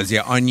Ramel. was.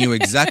 Yeah, I knew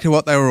exactly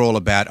what they were all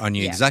about. I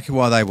knew exactly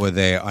why they were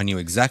there. I knew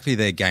exactly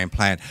their game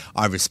plan.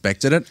 I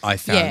respected it. I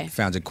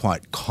found it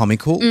quite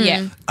comical.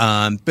 Yeah.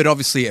 But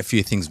obviously, a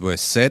few things were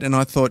said, and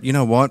I thought, you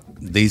know what,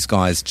 these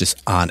guys just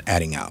aren't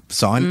adding up.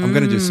 So I'm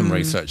going to do some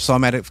research. So I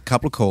made a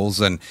couple of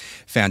calls and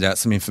found out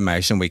some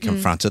information. We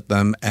confronted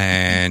them,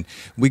 and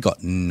we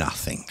got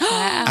nothing.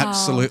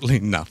 Absolutely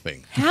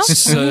nothing. How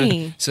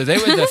funny. So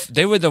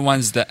they were the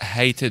ones that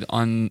hated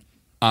on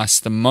us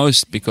the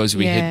most because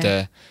we hid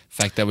the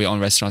fact that we own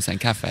restaurants and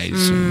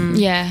cafes.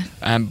 Yeah.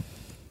 And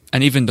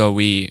even though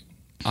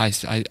I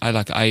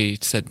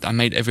said, I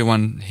made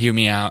everyone hear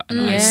me out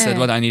and I said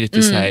what I needed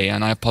to say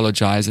and I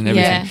apologized and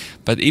everything. Yeah.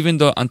 But even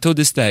though until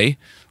this day,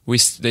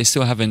 they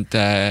still haven't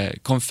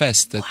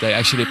confessed that they're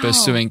actually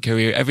pursuing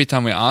career. Every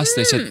time we asked,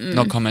 they said,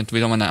 no comment, we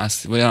don't want to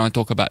ask, we don't want to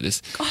talk about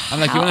this. I'm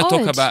like, you want to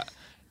talk odd. about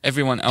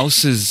everyone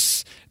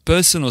else's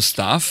personal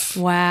stuff,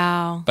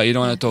 Wow. but you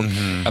don't want to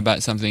talk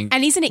about something.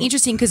 And isn't it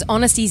interesting because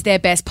honesty is their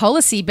best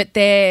policy, but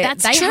they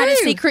That's had a true.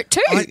 secret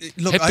too.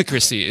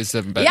 Hypocrisy is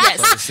the best Yes.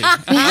 policy.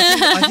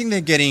 I think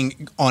they're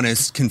getting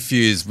honest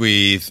confused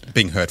with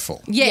being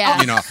hurtful.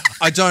 Yeah. You know,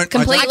 I don't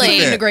Completely. I don't think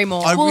Couldn't they're- agree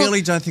more. I Well-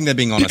 really don't think they're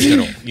being honest at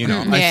all. You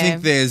know, I Yeah.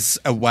 think there's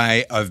a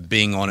way of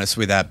being honest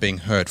without being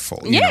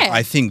hurtful. You know, Yeah.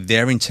 I think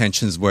their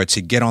intentions were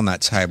to get on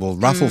that table,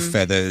 ruffle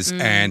feathers,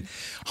 and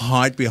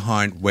hide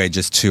behind we're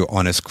just two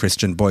honest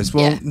Christian boys.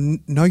 Well, Yeah.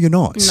 no, you're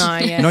not. No,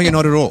 yeah. No, you're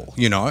not at all.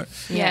 You know.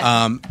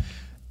 Yeah.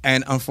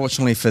 And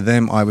unfortunately for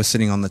them, I was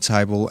sitting on the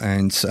table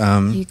and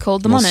You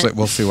called them on it.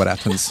 We'll see what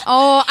happens.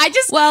 Oh,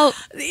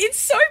 it's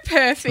so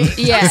perfect.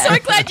 Yeah. I'm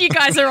so glad you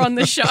guys are on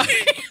the show.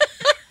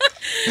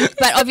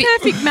 But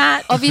Perfect,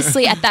 Matt.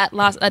 obviously at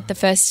the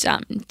first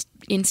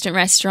instant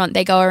restaurant,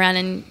 they go around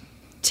and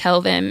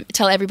tell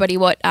everybody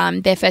what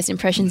their first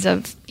impressions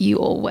of you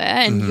all were,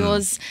 and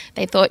yours,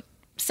 they thought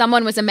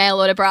someone was a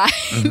mail order bride,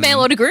 mail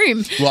order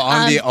groom. Well,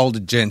 I'm the older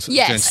gentleman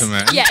who has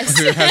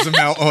a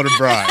mail order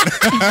bride.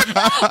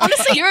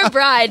 Honestly, you're a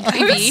bride,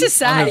 Bibi. to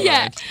say.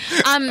 Yeah.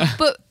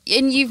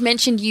 And you've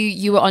mentioned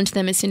you were onto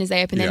them as soon as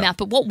they opened their Yeah. mouth.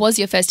 But what was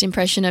your first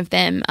impression of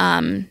them?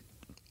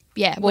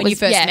 When you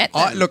first met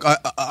them. I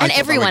thought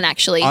everyone, they were-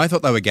 actually. I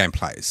thought they were game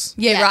plays.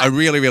 Yeah, Yeah. right. I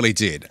really, really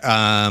did.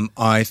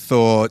 I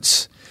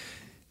thought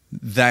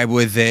they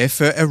were there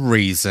for a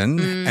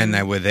reason, and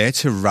they were there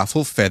to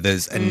ruffle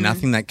feathers, and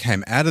nothing that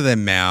came out of their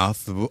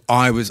mouth,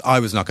 I was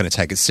not going to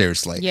take it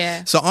seriously.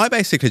 Yeah. So I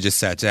basically just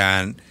sat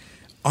down.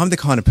 I'm the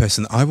kind of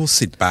person that I will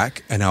sit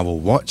back and I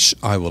will watch,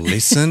 I will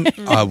listen,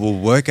 I will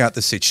work out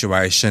the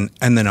situation,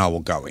 and then I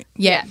will go in.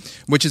 Yeah.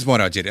 Which is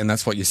what I did, and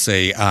that's what you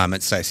see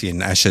at Stacey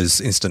and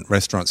Ash's instant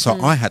restaurant.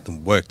 So I had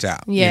them worked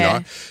out. Yeah. You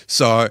know?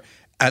 So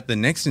at the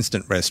next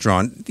instant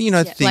restaurant,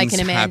 Like things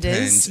an happened,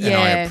 Amanda's. and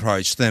I Yeah.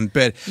 approached them.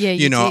 But Yeah,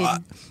 you did.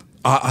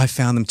 I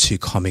found them too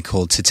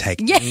comical to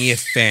take any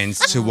offence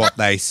to what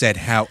they said.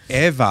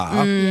 However,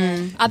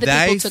 Other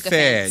they people took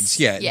fed, offense.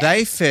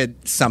 they fed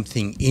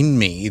something in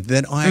me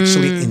that I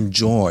actually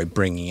enjoy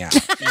bringing out.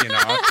 You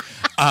know,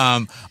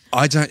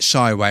 I don't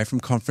shy away from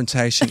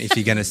confrontation. If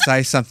you're going to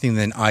say something,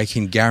 then I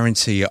can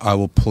guarantee you I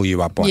will pull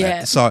you up on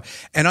Yeah. it. So,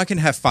 and I can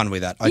have fun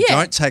with that. I Yeah.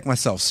 don't take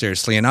myself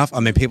seriously enough. I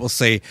mean, people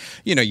see,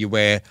 you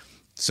wear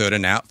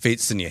certain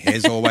outfits and your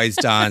hair's always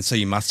done, so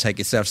you must take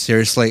yourself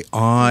seriously.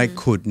 I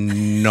could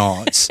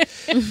not.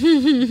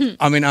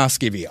 I mean,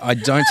 ask Ivy. I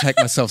don't take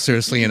myself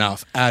seriously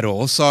enough at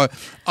all. So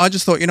I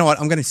just thought, you know what?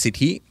 I'm going to sit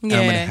here and I'm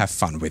going to Yeah. have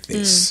fun with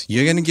this.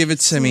 You're going to give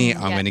it to me.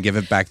 I'm going to give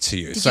it back to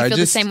you. Did so you feel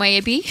just the same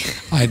way,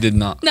 Ibby? I did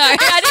not. No,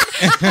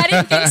 I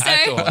didn't think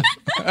so.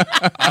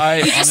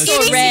 I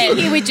honestly, red.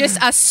 He with just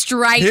a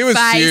straight He was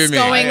face fuming.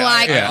 going I-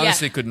 like, I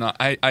honestly could not.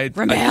 I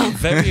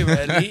very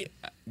rarely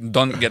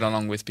don't get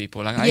along with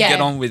people. Like I Yeah. get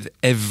on with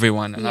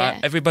everyone. And Yeah.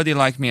 everybody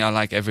like me. I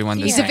like everyone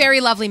the he's same. a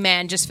very lovely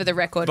man, just for the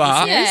record.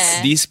 But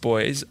Yeah. these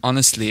boys,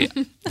 honestly,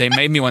 they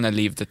made me want to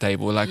leave the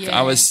table. Like Yeah.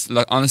 I was,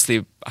 like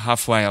honestly,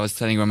 halfway I was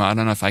telling them, I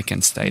don't know if I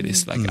can stay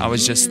this. Like I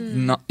was just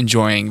not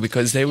enjoying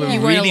because they were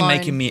You weren't really alone.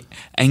 making me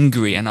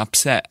angry and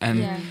upset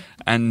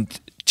and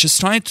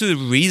just trying to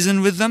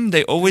reason with them.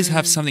 They always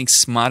have something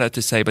smarter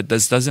to say, but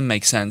this doesn't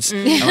make sense.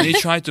 And when you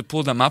try to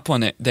pull them up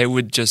on it, they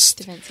would just.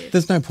 Defensive.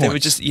 there's no They point.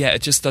 would just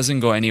it just doesn't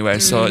go anywhere.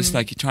 So it's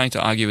like you're trying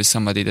to argue with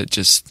somebody that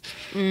just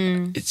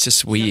it's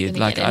just weird.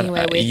 gonna Like get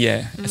anywhere with.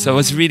 yeah, so it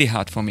was really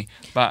hard for me.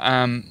 But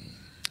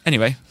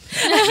anyway,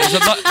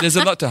 there's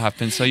a lot to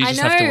happen. So you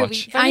just have to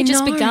watch. We've only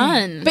just I know.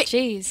 begun. But-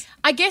 Jeez.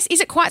 I guess, is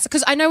it quite,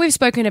 because I know we've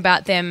spoken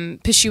about them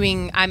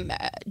pursuing,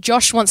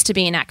 Josh wants to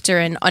be an actor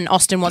and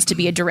Austin wants to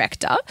be a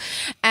director.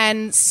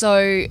 And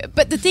so,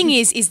 but the thing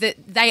is that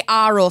they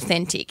are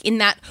authentic in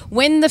that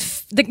when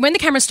the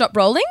camera stopped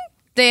rolling,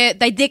 their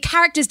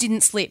characters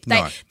didn't slip.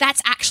 No.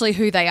 That's actually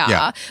who they are.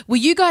 Yeah. Were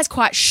you guys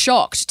quite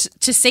shocked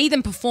to see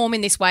them perform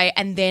in this way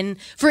and then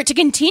for it to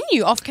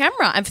continue off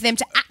camera and for them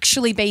to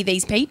actually be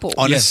these people?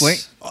 Honestly,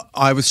 Yes.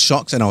 I was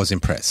shocked and I was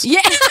impressed. Yeah.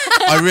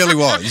 I really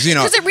was. You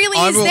know, 'Cause it really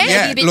I is will, them.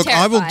 Yeah, You'd be look,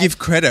 I will terrified. give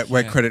credit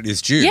where credit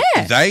is due.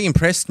 Yeah. They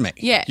impressed me.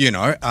 Yeah. You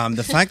know,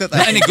 the fact that they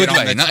Not in a can good get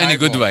on way. the Not in a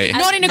good table- way.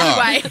 Not in a good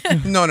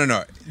way.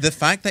 No. The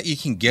fact that you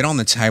can get on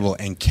the table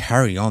and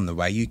carry on the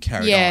way you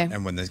carried Yeah. on,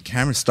 and when the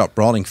camera stopped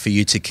rolling, for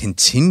you to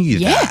continue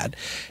that,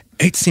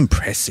 it's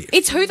impressive.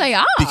 It's who they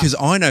are. Because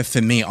I know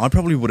for me, I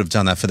probably would have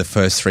done that for the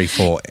first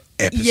 3-4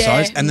 episodes,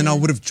 Yeah. and then I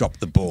would have dropped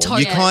the ball.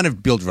 Totally. You kind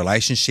of build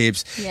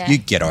relationships, Yeah. you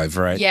get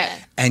over it, Yeah.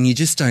 and you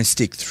just don't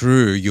stick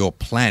through your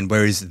plan,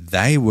 whereas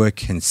they were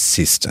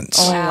consistent.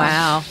 Oh,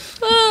 wow.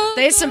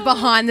 There's some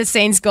behind the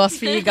scenes goss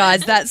for you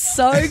guys. That's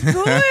so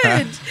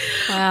good.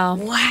 Wow.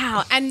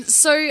 Wow. And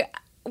so,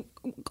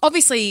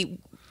 obviously,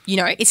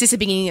 it's just the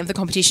beginning of the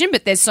competition,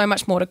 but there's so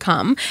much more to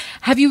come.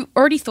 Have you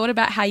already thought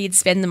about how you'd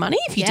spend the money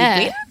if you Yeah.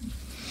 did win?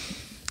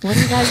 What do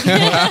you guys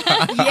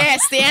think?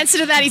 Yes, the answer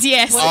to that is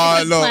yes.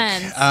 What- Look,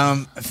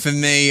 plans? for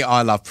me,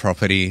 I love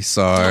property,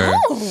 so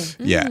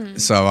yeah.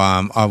 So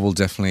I will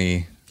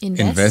definitely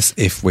invest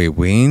if we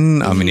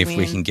win. I mean, if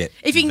we can get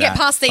If you can get that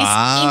past these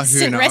far, who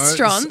instant knows?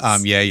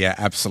 restaurants. Yeah,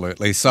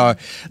 absolutely. So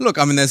look,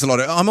 I mean, there's a lot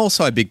of. I'm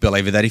also a big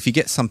believer that if you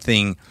get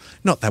something,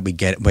 not that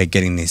we're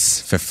getting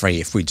this for free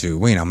if we do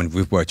win. I mean,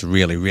 we've worked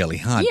really, really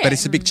hard, but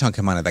it's a big chunk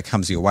of money that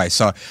comes your way.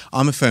 So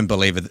I'm a firm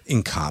believer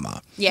in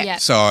karma. Yeah. Yeah.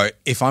 So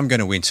if I'm going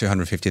to win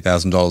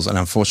 $250,000 and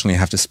unfortunately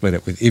have to split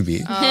it with Ibby,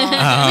 We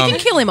can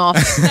kill him off.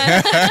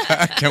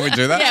 can we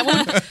do that?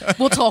 Yeah,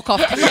 we'll talk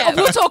off.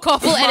 We'll talk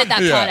off. We'll edit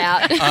that part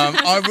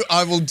out.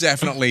 I will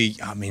definitely,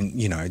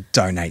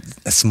 donate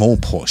a small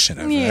portion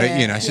of it.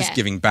 It's just Yeah.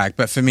 giving back.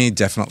 But for me,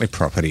 definitely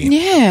property.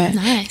 Yeah.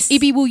 Nice.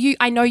 Ibby, will you?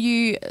 I know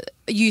you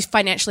you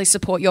financially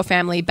support your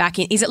family back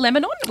in, is it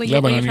Lebanon? Where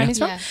Lebanon, your family's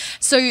yeah. from?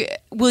 So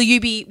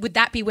would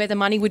that be where the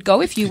money would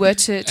go if you were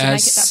to make it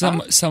that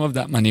far? Some of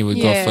that money would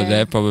go for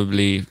there,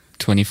 probably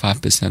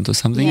 25% or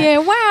something. Yeah,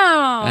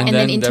 wow. And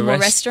then into the more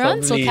rest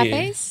restaurants or probably-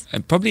 cafes?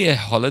 Probably a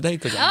holiday.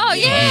 Oh,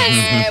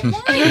 yes.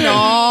 Why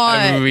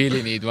I not?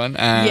 really need one.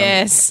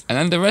 Yes. And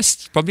then the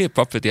rest, probably a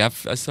property. I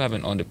still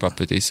haven't owned a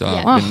property, so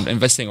Yeah. I've been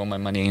investing all my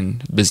money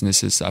in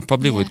businesses. I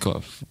probably would go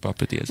for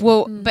property as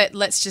well. Well, but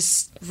let's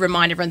just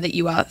remind everyone that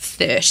you are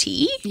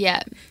 30.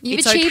 Yeah. You've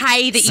It's achieved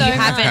okay that so you much.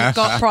 haven't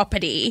got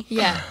property.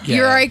 Yeah.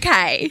 You're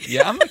okay.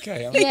 Yeah, I'm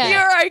okay. Yeah.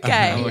 You're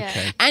okay. I'm Yeah.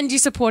 okay. And you're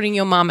supporting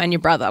your mum and your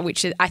brother,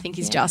 which I think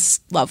is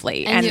just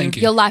lovely. And Thank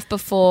you. your life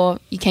before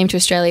you came to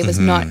Australia was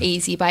not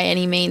easy by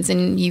any means,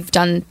 and you've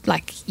done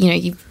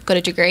you've got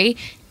a degree.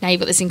 Now you've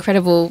got this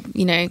incredible,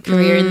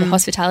 career in the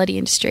hospitality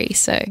industry.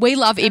 So we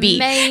love Ibby.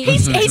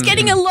 Amazing. He's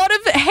getting a lot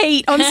of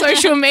hate on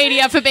social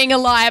media for being a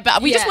liar,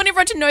 but we just Yeah. want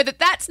everyone to know that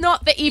that's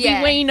not the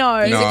Ibby we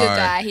know. He's a No. good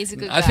guy. He's a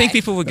good guy. I think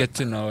people will get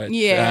to know it.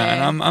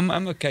 Yeah. and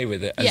I'm okay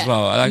with it Yeah. as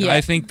well. Yeah.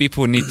 I think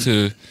people need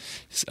to.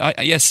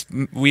 Yes,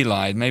 we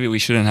lied. Maybe we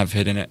shouldn't have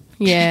hidden it.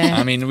 Yeah.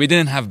 I mean, we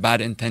didn't have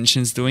bad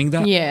intentions doing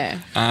that. Yeah.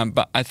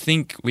 But I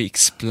think we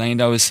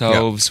explained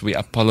ourselves. We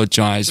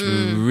apologized.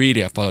 We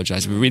really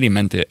apologized. We really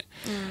meant it.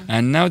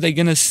 And now they're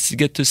gonna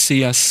get to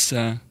see us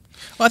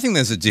I think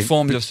there's a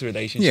form difference. those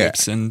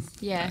relationships. And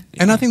Yeah.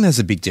 And I think there's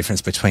a big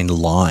difference between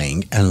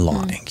lying and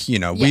lying. You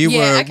know,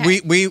 Yeah,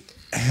 okay. we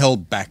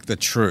held back the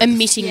truth.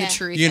 Admitting Yeah. the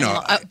truth. You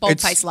know,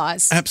 bold-faced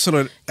lies.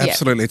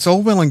 Absolutely. It's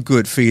all well and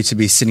good for you to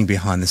be sitting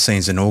behind the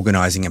scenes and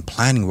organising and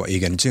planning what you're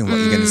going to do and what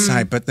you're going to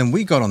say. But then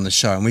we got on the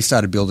show and we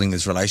started building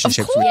these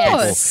relationships with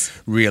course.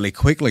 people really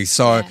quickly.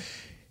 So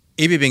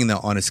Ibby being the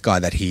honest guy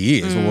that he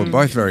is, well, we're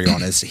both very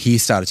honest, he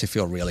started to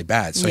feel really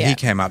bad. So Yeah. he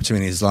came up to me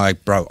and he's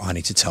like, bro, I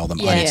need to tell them.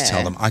 I need to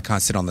tell them. I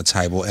can't sit on the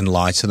table and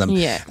lie to them.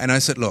 Yeah. And I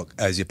said, look,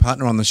 as your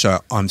partner on the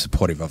show, I'm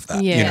supportive of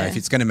that. You know, Yeah. if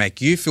it's going to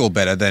make you feel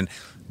better, then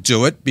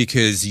do it,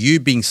 because you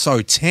being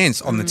so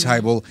tense on the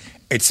table,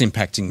 it's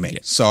impacting me.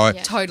 So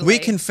Totally. we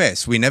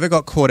confess, we never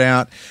got caught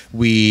out.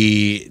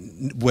 We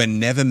were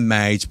never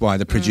made by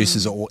the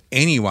producers or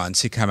anyone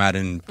to come out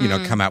and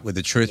come out with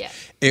the truth. Yeah.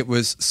 It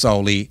was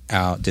solely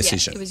our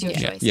decision. Yeah, it was your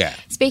choice. Yeah.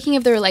 Speaking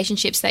of the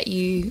relationships that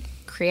you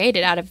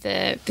created out of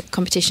the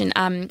competition,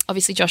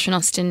 obviously Josh and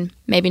Austin,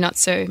 maybe not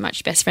so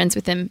much best friends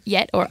with them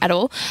yet or at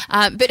all.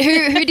 But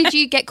who did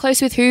you get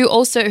close with?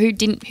 Who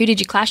did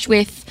you clash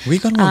with? We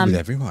got along with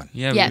everyone.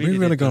 yeah, Yeah. We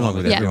really did got along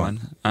get with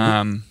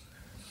everyone.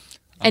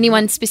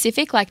 Anyone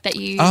specific like that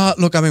you?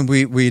 Look, I mean,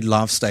 we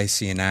love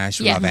Stacey and Ash,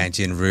 we Yeah. love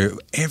Angie and Rue,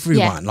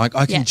 everyone. Yeah. Like,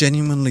 I can Yeah.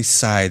 genuinely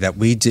say that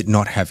we did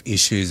not have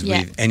issues Yeah.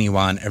 with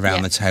anyone around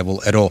Yeah. the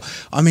table at all.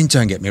 I mean,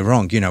 don't get me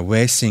wrong,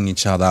 we're seeing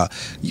each other.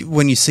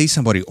 When you see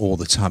somebody all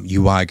the time,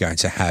 you are going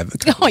to have a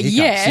couple of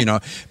hiccups, yeah.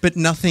 but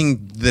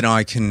nothing that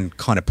I can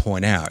kind of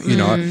point out,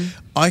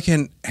 I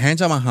can,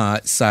 hand on my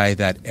heart, say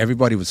that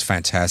everybody was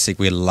fantastic.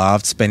 We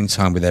loved spending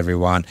time with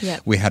everyone. Yeah.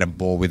 We had a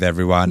ball with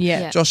everyone.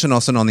 Yeah. Josh and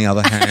Austin, on the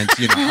other hand,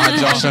 are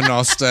Josh and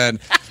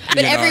Austin.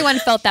 But everyone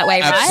felt that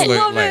way, right? Absolutely.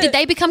 Love it. Did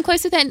they become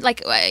close with them,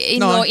 like in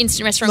No. your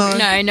instant restaurant?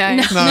 No.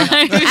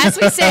 As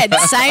we said,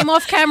 same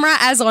off camera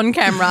as on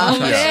camera.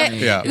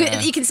 Yeah.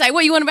 You can say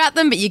what you want about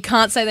them, but you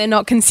can't say they're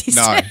not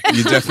consistent. No,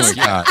 you definitely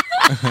can't.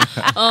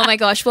 Oh my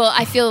gosh. Well,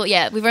 I feel,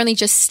 we've only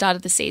just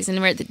started the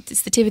season.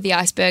 It's the tip of the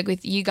iceberg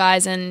with you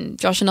guys and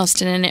Josh and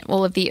Austin and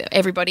all of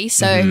everybody.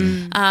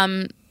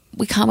 So,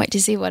 we can't wait to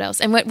see what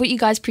else. And what you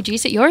guys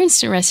produce at your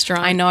instant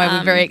restaurant. I know,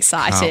 we're very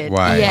excited. Can't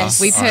wait.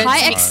 Yes. We've heard High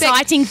some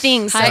exciting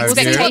things. So high we'll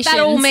see what that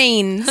all expectations.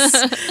 means.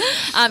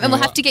 And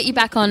we'll have to get you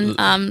back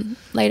on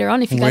later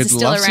on if you guys We'd are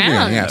still love to be on,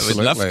 around. yeah. We'd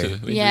love Absolutely.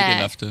 to. We'd Yeah.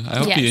 really love to. I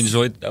hope Yes. you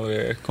enjoyed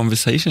our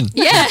conversation.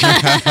 Yeah.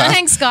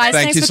 Thanks, guys.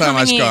 Thank Thanks you for so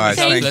coming much, in. guys.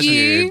 Thank Thank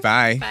you.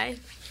 Bye. Bye.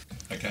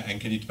 Okay,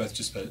 and can you both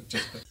just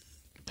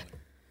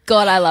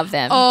God, I love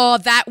them. Oh,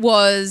 that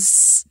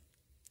was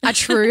a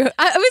true.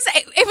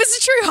 It was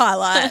a true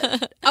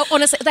highlight.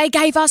 Honestly, they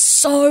gave us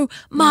so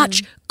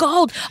much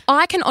gold.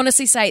 I can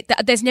honestly say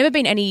that there's never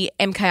been any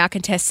MKR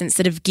contestants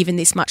that have given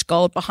this much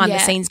gold, behind the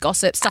Yeah. scenes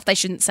gossip, stuff they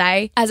shouldn't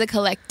say. As a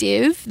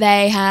collective,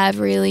 they have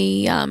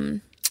really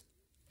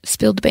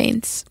spilled the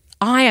beans.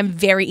 I am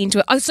very into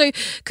it. Oh, so,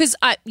 because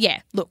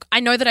look, I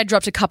know that I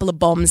dropped a couple of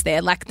bombs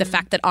there, like the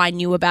fact that I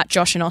knew about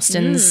Josh and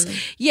Austin's.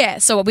 Yeah,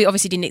 so we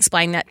obviously didn't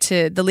explain that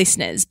to the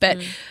listeners, but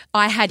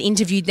I had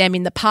interviewed them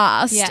in the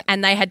past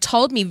and they had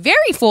told me very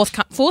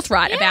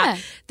forthright about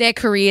their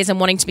careers and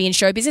wanting to be in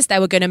show business. They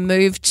were going to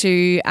move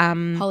to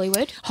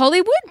Hollywood,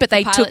 but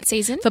they pilot took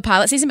season. for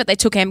pilot season, but they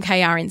took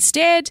MKR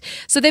instead.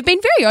 So they've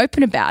been very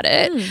open about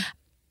it.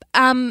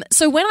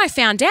 So when I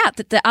found out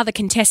that the other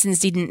contestants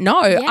didn't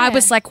know, I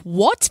was like,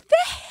 what the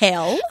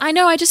hell? I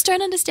know, I just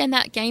don't understand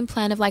that game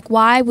plan of like,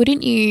 why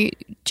wouldn't you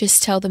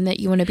just tell them that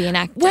you want to be an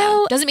actor?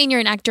 Well- doesn't mean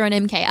you're an actor on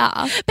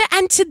MKR.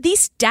 And to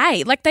this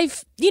day, like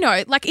they've,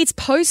 like it's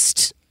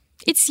post.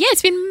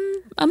 It's been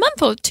a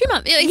month or 2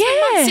 months. It's been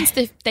a month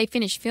since they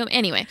finished film.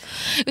 Anyway,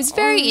 it was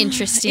very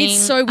interesting. It's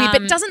so weird.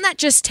 But doesn't that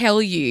just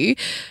tell you,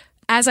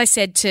 as I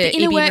said to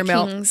inner Ibby and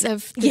Ramel, workings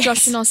of the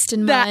Josh and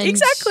Austin mind.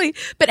 exactly.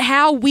 But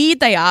how weird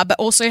they are, but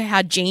also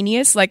how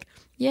genius. Like,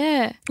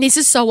 Yeah. this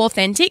is so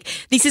authentic.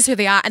 This is who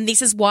they are, and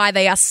this is why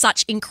they are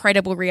such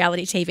incredible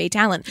reality TV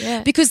talent.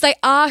 Yeah. Because they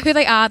are who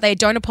they are. They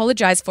don't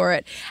apologize for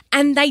it,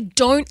 and they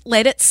don't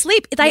let it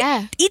slip.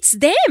 It's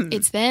them.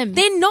 It's them.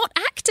 They're not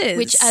actors.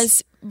 Which,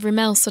 as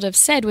Ramel sort of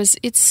said,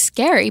 it's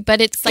scary, but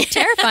it's like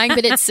terrifying,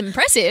 but it's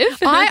impressive.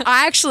 I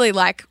actually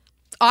like.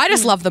 I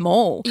just love them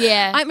all.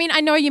 Yeah. I mean, I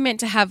know you're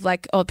meant to have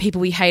like, people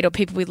we hate or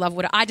people we love.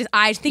 Whatever.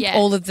 I think Yeah.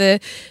 all of the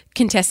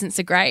contestants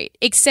are great,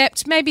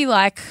 except maybe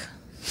like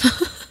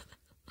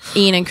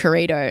Ian and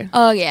Corrito.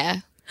 Oh,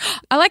 yeah.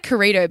 I like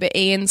Corrito, but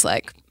Ian's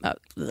like,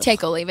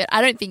 Take or leave it.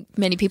 I don't think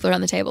many people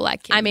around the table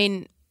like him. I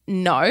mean,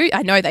 no,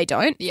 I know they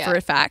don't Yeah. for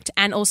a fact.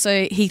 And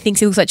also, he thinks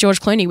he looks like George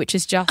Clooney, which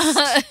is just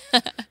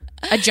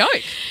a joke.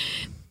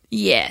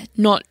 yeah,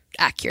 not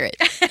accurate.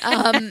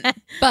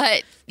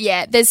 But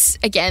yeah, there's,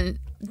 again,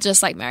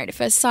 just like Married at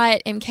First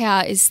Sight,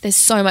 MKR there's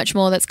so much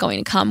more that's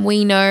going to come.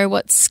 We know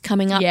what's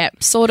coming up.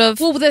 Yep. Sort of.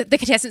 Well, the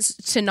contestants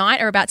tonight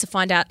are about to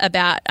find out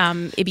about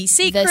Ibby's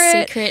secret.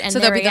 The secret and so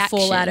their there'll be the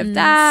fallout of reactions.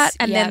 that.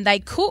 And Yep. then they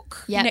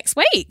cook Yep. next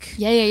week.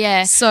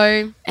 Yeah.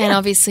 So, And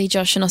obviously,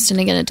 Josh and Austin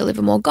are going to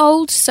deliver more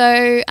gold. So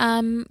we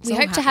all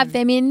hope to have happen.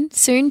 them in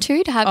soon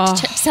too to have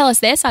to tell us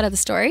their side of the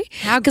story.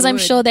 How Because I'm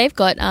good. sure they've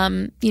got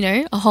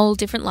a whole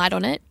different light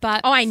on it.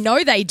 But I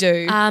know they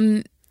do.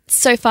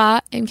 so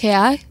far,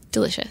 MKR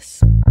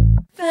delicious.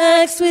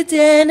 Facts with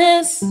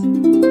Dennis.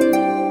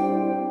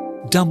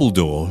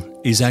 Dumbledore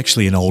is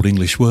actually an Old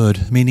English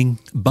word meaning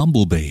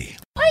bumblebee.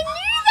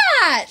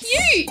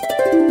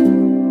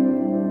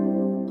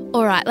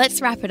 All right,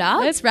 let's wrap it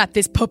up. Let's wrap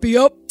this puppy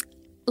up.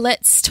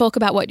 Let's talk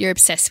about what you're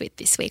obsessed with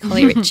this week,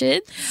 Holly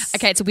Richards.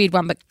 Okay, it's a weird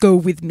one, but go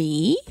with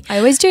me. I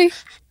always do.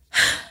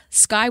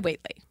 Sky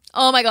Wheatley.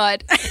 Oh my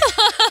God.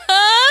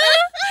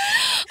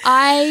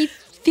 I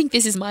think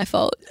this is my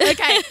fault.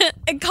 Okay,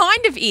 it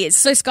kind of is.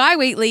 So Sky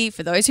Wheatley,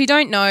 for those who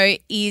don't know,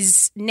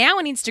 is now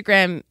an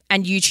Instagram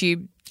and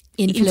YouTube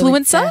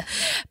influencer,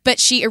 but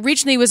she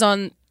originally was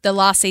on the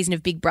last season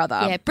of Big Brother.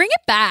 Yeah, bring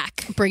it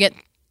back. Bring it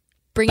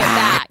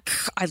back.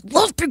 I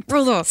love Big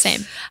Brother.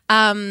 Same.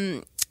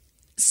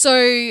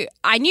 So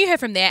I knew her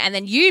from there, and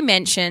then you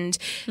mentioned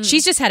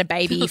she's just had a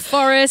baby,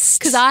 Forrest.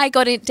 Because I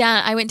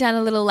went down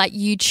a little like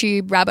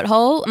YouTube rabbit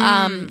hole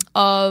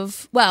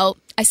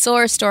I saw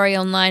a story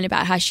online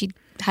about how she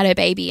had her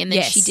baby and then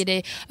Yes. she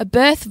did a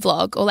birth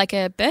vlog or like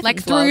a birthing like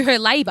vlog. through her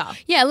labour.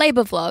 Yeah,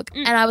 labour vlog.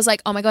 And I was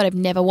like, oh my God, I've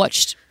never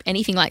watched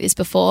anything like this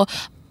before.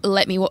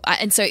 Let me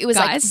and so it was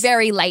like Guys.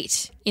 very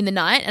late in the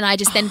night and I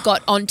just then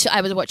got onto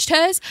I watched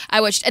hers,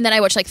 and then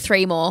I watched like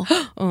 3 more.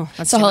 Oh,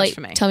 that's So too Holly, much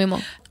for me. tell me more.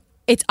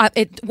 It's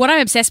what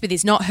I'm obsessed with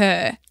is not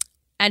her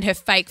and her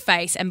fake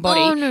face and body.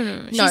 Oh,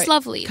 no. She's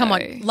lovely, Come though.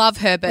 on, love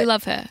her, but We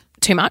love her.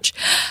 too much.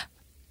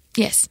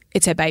 Yes.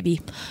 It's her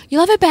baby. You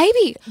love her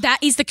baby. That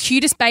is the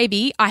cutest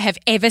baby I have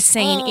ever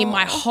seen in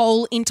my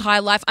whole entire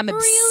life. I'm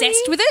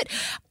obsessed with it.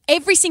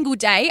 Every single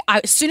day,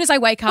 as soon as I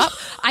wake up,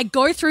 I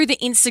go through the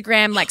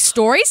Instagram like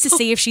stories to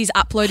see if she's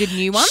uploaded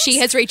new ones. She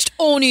has reached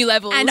all new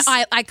levels. And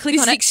I click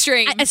This on is it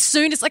extreme. as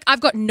soon as I've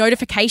got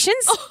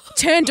notifications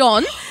turned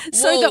on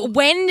so Whoa. that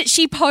when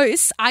she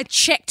posts, I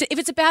check if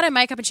it's about her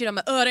makeup and shit. I'm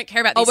like, I don't care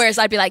about this. whereas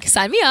I'd be like,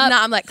 sign me up.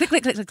 No, I'm like,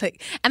 click.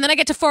 And then I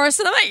get to Forrest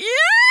and I'm like,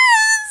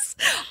 yes!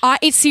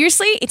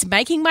 It's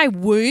making my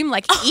womb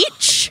like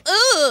itch.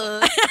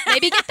 Ugh.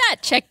 Maybe get that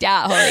checked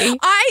out, Holly.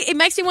 It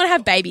makes me want to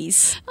have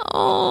babies.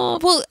 Oh,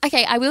 well,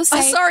 okay, I will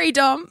say. Sorry,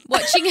 Dom.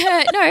 Watching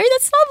her, no,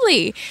 that's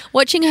lovely.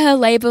 Watching her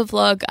labour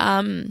vlog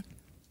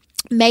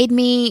made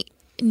me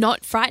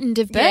not frightened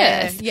of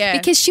birth. Yeah.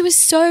 Because she was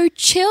so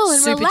chill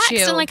and Super relaxed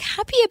chill. and like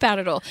happy about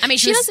it all. I mean,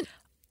 she was doesn't.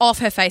 off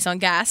her face on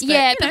gas. But,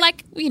 Yeah, you but know.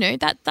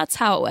 like, that's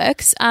how it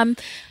works.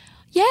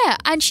 Yeah,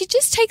 and she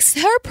just takes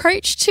her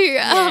approach to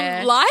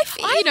life.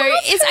 I love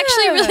is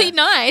actually her. really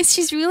nice.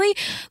 She's really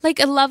like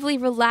a lovely,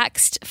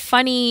 relaxed,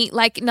 funny.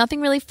 Like nothing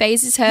really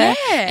phases her.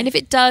 Yeah. And if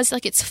it does,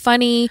 like it's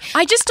funny.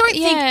 I just don't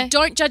Yeah. think,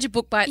 don't judge a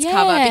book by its Yeah.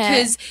 cover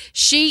because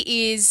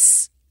she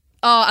is,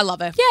 I love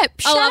her. Yeah,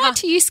 I love shout her. out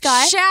to you,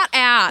 Sky. Shout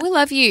out. We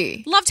love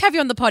you. Love to have you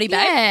on the potty, babe.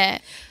 Yeah.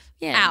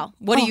 Yeah. Al,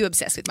 what Oh. are you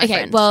obsessed with, my Okay,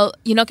 friend? well,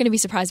 you're not going to be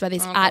surprised by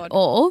this at God.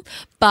 all,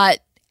 but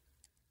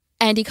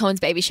Andy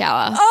Cohen's baby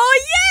shower.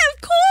 Oh, yeah,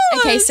 of course.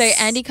 Okay, so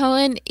Andy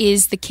Cohen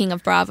is the king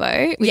of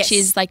Bravo, which Yes.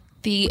 is like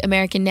the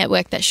American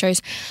network that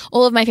shows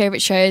all of my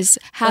favorite shows,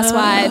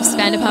 Housewives,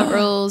 Vanderpump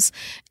Rules,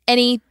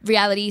 any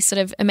reality sort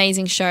of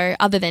amazing show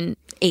other than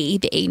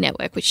the E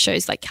network, which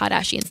shows like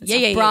Kardashians and stuff.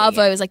 yeah,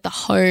 Bravo yeah. is like the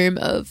home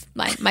of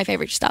my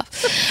favorite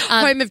stuff.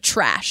 Home of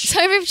trash.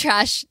 Home of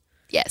trash.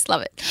 Yes,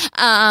 love it.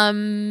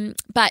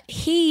 But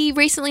he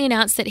recently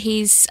announced that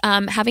he's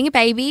having a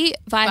baby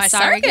via By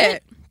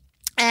surrogate.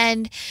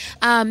 And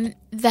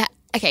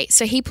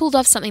so he pulled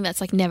off something that's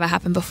like never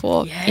happened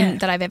before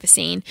that I've ever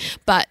seen.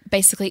 But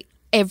basically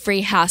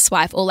every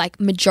housewife or like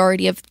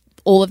majority of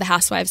all of the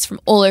housewives from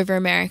all over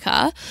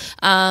America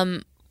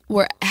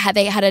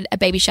they had a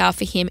baby shower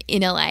for him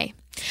in LA.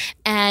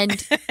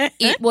 and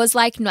it was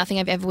like nothing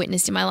I've ever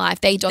witnessed in my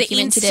life. They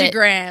documented it.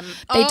 Instagram.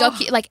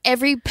 They like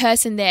every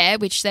person there,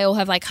 which they all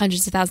have like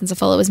hundreds of thousands of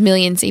followers,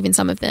 millions, even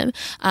some of them,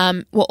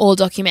 were all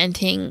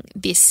documenting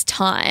this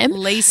time.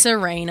 Lisa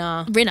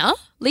Rinna.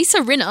 Lisa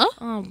Rinna.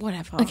 Oh,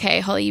 whatever. Okay,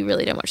 Holly, you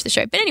really don't watch the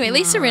show. But anyway,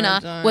 Lisa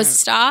Rinna was a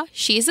star.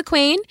 She is the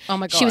queen. Oh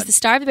my God. She was the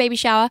star of the baby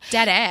shower.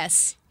 Dead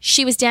ass.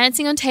 She was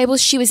dancing on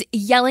tables. She was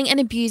yelling and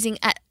abusing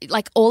at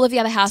like all of the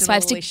other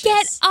housewives to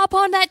get up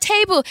on that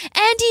table.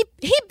 And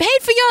he paid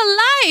for your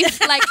life.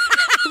 Like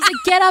he was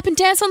like, get up and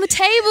dance on the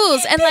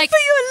tables. And like for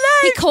your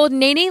life. he called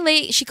Nene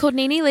Leakes. She called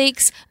Nene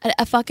Leakes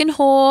a fucking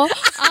whore.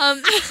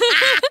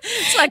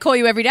 That's what I call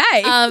you every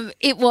day.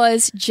 It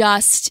was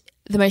just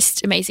the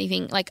most amazing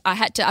thing. Like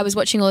I was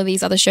watching all of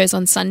these other shows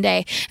on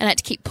Sunday and I had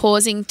to keep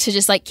pausing to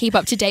just like keep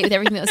up to date with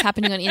everything that was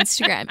happening on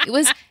Instagram. It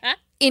was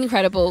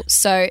incredible.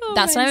 So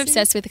that's what I'm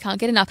obsessed with. I can't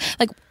get enough.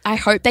 Like I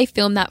hope they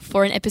film that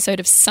for an episode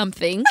of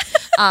something,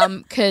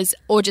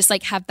 or just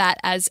like have that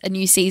as a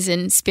new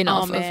season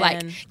spin-off of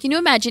like. Can you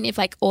imagine if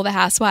like all the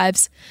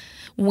housewives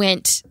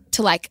went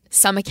to like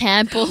summer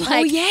camp or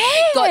like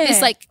got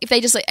this like if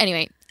they just like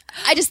anyway.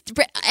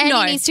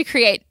 Andy needs to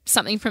create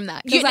something from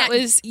that because that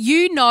was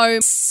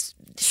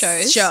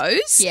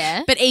shows.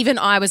 Yeah, but even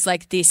I was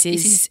like, this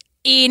is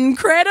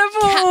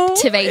incredible,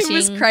 captivating. It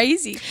was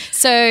crazy.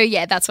 So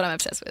yeah, that's what I'm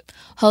obsessed with.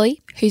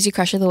 Holly, who's your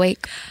crush of the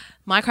week?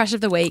 My crush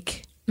of the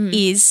week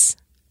is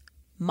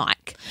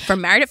Mike from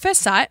Married at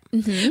First Sight.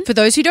 Mm-hmm. For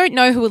those who don't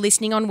know who are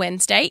listening on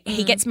Wednesday,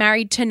 he gets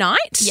married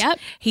tonight. Yep.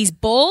 He's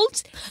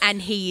bald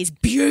and he is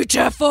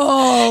beautiful. Do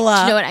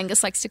you know what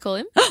Angus likes to call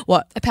him?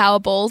 What? A power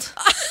bald.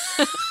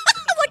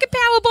 Like a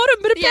power bottom,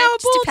 but a power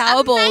bald. Just a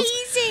power bald.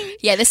 Amazing.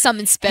 Yeah, there's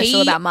something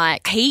special about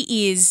Mike.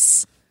 He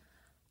is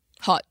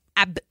hot.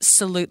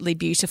 Absolutely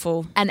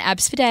beautiful. And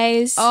abs for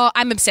days. Oh,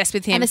 I'm obsessed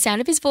with him. And the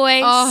sound of his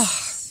voice. Oh,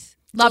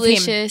 love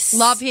delicious. him.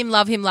 Love him,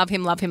 love him, love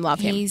him, love him, love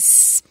him.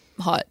 He's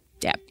hot.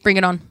 Yeah, bring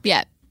it on.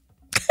 Yeah.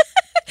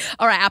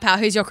 All right, Alpal,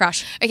 who's your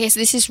crush? Okay, so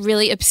this is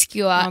really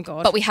obscure,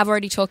 but we have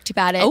already talked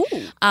about it.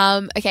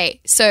 Oh.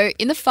 Okay, so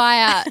In the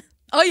Fire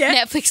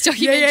Netflix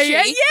documentary.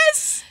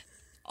 Yes.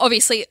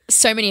 Obviously,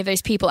 so many of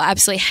those people are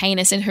absolutely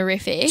heinous and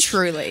horrific.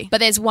 Truly. But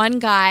there's one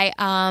guy,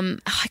 I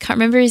can't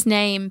remember his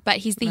name, but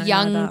he's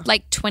the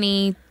like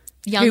 20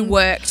 who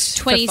worked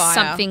 20 for Fire.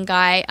 Something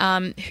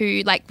guy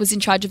who like was in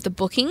charge of the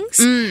bookings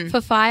for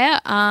Fire.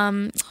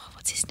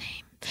 What's his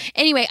name?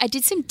 Anyway, I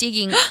did some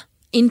digging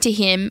onto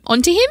him.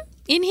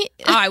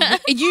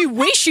 You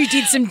wish you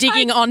did some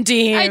digging onto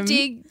him.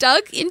 I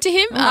dug into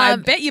him. I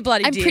bet you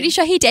bloody I'm did. pretty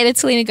sure he dated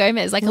Selena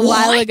Gomez like a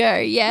while ago.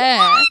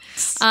 Yeah.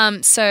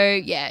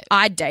 So yeah,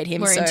 I'd date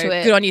him. We're so into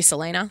it. Good on you,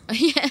 Selena.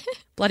 Yeah.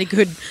 Bloody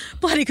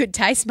good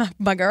taste,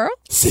 my girl.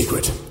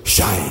 Secret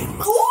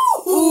shame.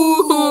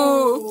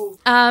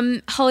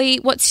 Holly,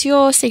 what's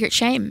your secret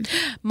shame?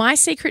 My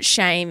secret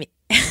shame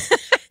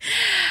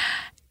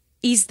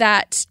is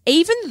that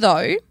even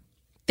though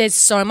there's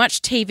so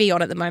much TV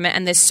on at the moment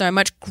and there's so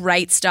much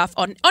great stuff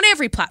on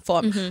every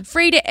platform,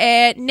 free to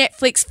air,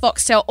 Netflix,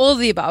 Foxtel, all of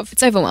the above.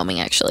 It's overwhelming,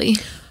 actually.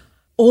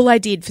 All I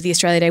did for the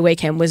Australia Day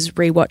weekend was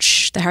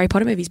rewatch the Harry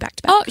Potter movies back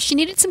to back. Oh, she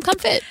needed some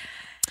comfort.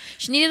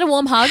 She needed a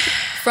warm hug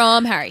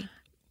from Harry.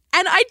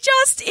 And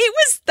it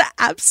was the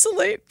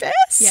absolute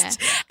best. Yeah.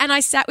 And I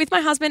sat with my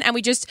husband and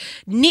we just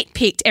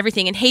nitpicked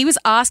everything. And he was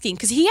asking,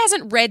 because he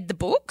hasn't read the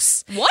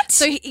books. What?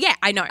 So,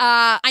 I know.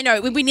 I know.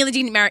 We nearly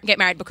didn't get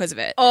married because of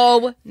it.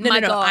 Oh,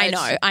 No,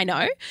 God. I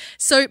know.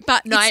 So,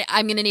 but no,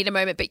 I'm going to need a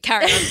moment, but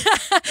carry on.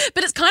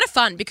 But it's kind of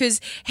fun because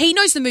he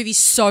knows the movie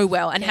so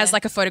well and has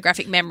like a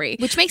photographic memory.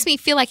 Which makes me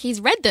feel like he's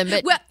read them.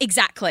 But Well,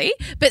 exactly.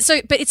 But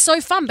it's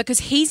so fun because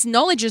his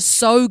knowledge is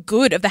so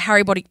good of the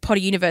Harry Potter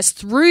universe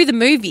through the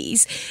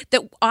movies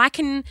that I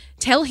can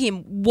tell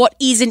him what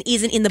is and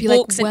isn't in the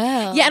books. Like,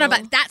 well. And I'm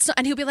like, that's not,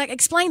 and he'll be like,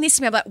 explain this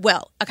to me. I'm like,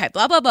 well, okay,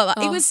 blah, blah, blah,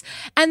 blah. It was,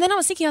 and then I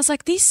was thinking, I was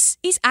like, this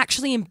is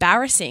actually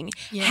embarrassing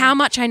how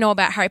much I know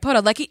about Harry Potter.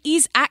 Like, it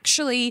is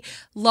actually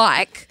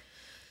like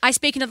I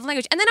speak another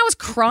language. And then I was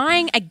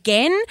crying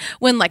again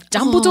when like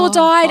Dumbledore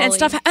died and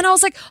stuff. And I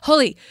was like,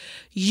 Holly,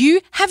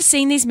 you have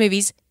seen these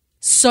movies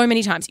so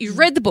many times. You've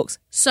read the books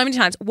so many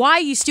times. Why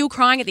are you still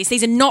crying at this?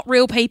 These are not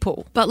real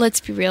people. But let's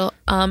be real.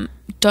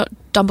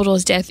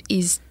 Dumbledore's death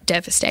is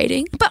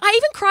devastating. But I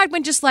even cried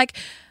when just like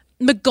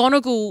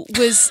McGonagall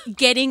was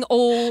getting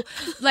all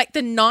like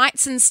the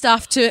knights and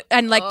stuff to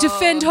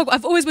defend Hogwarts.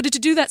 I've always wanted to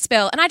do that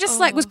spell. And I just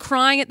like was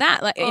crying at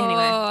that. Like anyway.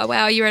 Oh,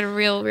 wow. You're at a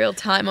real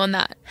time on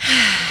that.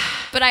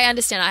 But I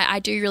understand. I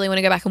do really want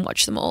to go back and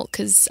watch them all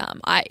because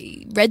I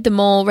read them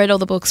all, read all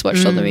the books,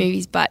 watched all the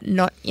movies, but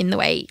not in the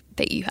way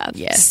that you have.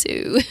 Yeah.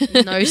 So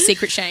No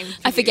secret shame.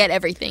 I forget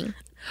everything.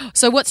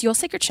 So what's your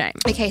secret shame?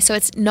 Okay, so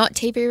it's not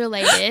TV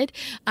related,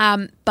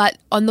 but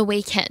on the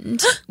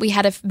weekend we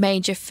had a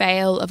major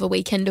fail of a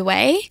weekend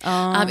away.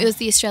 It was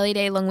the Australia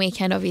Day long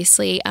weekend,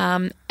 obviously,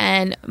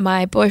 and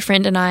my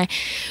boyfriend and I,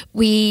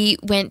 we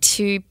went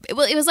to,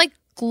 well, it was like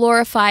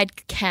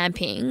glorified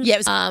camping. Yeah,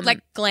 it was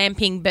like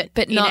glamping, but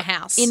in not a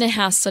house. In a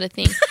house sort of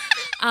thing.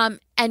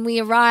 And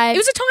we arrived. It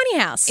was a tiny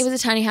house. It was a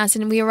tiny house,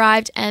 and we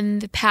arrived, and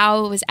the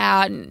power was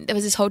out, and there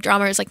was this whole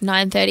drama. It was like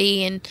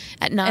 9:30 and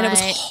at night, and it was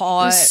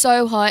hot. It was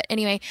so hot.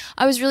 Anyway,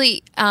 I was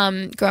really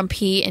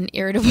grumpy and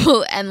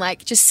irritable, and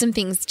like just some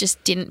things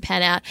just didn't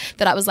pan out.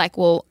 That I was like,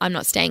 well, I'm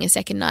not staying a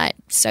second night,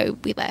 so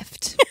we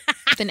left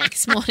the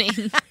next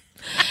morning.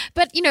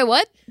 But you know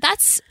what?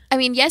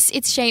 Yes,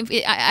 it's shameful.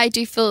 I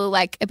do feel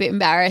like a bit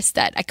embarrassed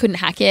that I couldn't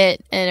hack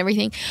it and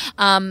everything.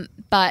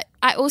 But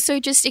I also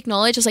just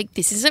acknowledge, I was like,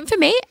 this isn't for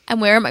me, and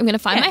where am I going to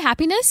find my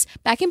happiness?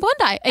 Back in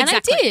Bondi. And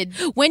Exactly. I did.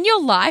 When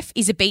your life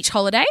is a beach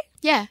holiday,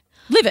 Yeah.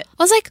 live it.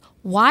 I was like,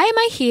 why am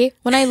I here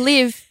when I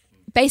live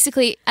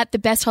basically at the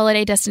best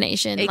holiday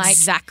destination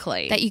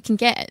Exactly. that you can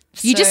get?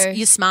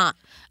 You're smart.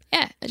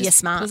 Yeah. I just You're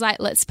smart. was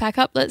like, let's pack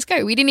up, let's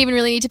go. We didn't even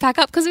really need to pack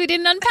up because we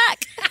didn't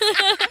unpack.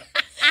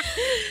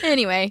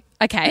 Anyway.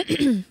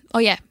 Okay. Oh,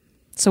 yeah.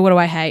 So what do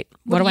I hate?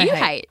 What do I you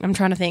hate? I'm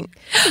trying to think.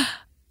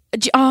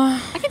 I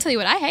can tell you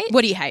what I hate.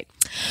 What do you hate?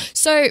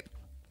 So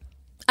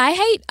I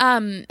hate,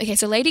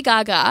 so Lady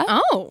Gaga.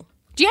 Oh.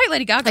 Do you hate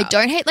Lady Gaga? I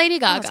don't hate Lady I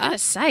Gaga. was going to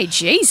say,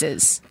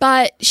 Jesus.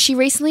 But she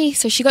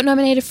got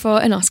nominated for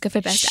an Oscar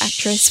for Best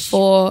Actress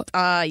for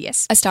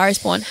Yes. A Star is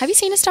Born. Have you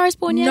seen A Star is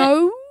Born yet?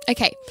 No.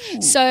 Okay.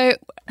 So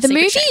the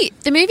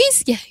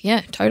movie's,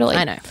 yeah, totally.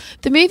 I know.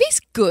 The movie's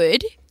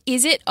good.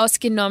 Is it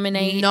Oscar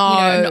nominated? No.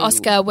 An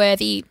Oscar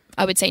worthy?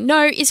 I would say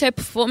no. Is her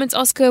performance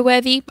Oscar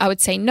worthy? I would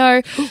say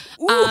no.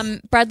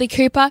 Bradley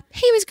Cooper,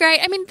 he was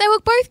great. I mean, they were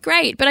both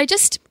great, but I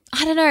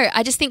don't know.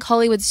 I just think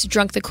Hollywood's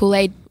drunk the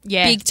Kool-Aid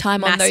big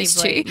time on those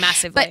two.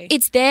 Massively. But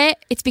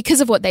it's because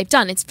of what they've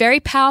done. It's very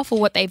powerful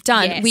what they've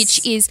done, Yes.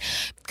 which is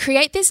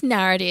create this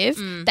narrative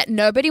that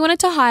nobody wanted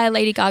to hire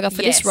Lady Gaga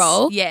for this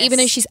role, Yes. even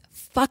though she's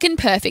fucking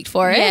perfect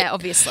for it. Yeah,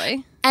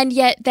 obviously. And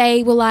yet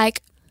they were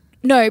like,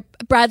 no,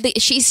 Bradley,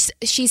 she's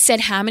said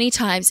how many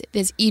times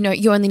there's,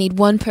 you only need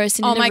one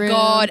person in the room. Oh my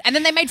God. And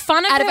then they made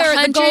fun of Out of her at the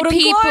 100 Golden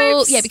people.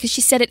 Globes. Yeah, because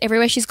she said it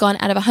everywhere she's gone.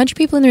 Out of 100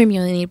 people in the room, you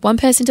only need one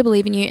person to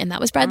believe in you, and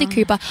that was Bradley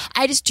Cooper.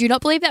 I just do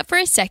not believe that for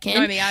a second.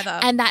 No, me either.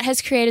 And that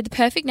has created the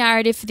perfect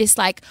narrative for this,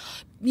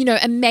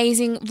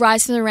 amazing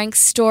rise from the ranks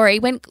story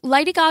when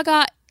Lady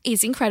Gaga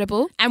is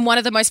incredible. And one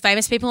of the most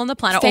famous people on the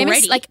planet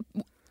already.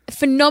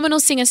 Phenomenal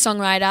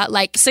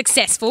singer-songwriter,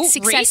 successful,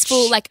 rich.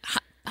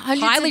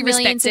 Hundreds highly of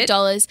millions respected. of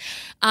dollars,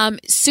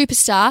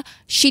 superstar.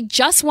 She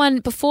just won,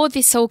 before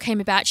this all came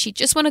about, she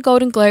just won a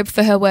Golden Globe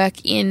for her work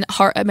in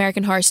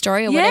American Horror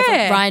Story or whatever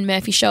Ryan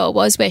Murphy show it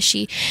was, where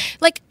she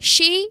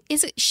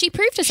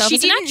proved herself She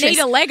as an didn't actress. need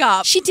a leg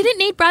up. She didn't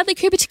need Bradley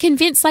Cooper to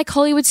convince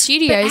Hollywood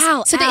studios. But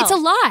Al, It's a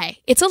lie.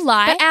 It's a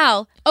lie. But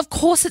Al, of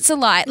course it's a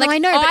lie. No, I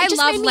know, but it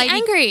just made me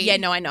angry. Yeah,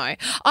 no, I know.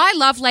 I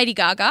love Lady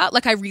Gaga,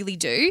 I really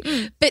do.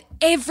 But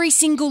every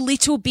single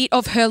little bit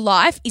of her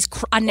life is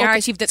a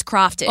narrative that's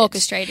crafted.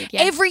 Orchestrated,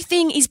 yeah.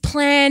 Everything is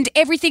planned,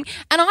 everything.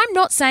 And I'm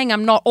not saying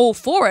I'm not all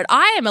for it.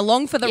 I am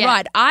along for the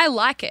ride. I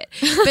like it.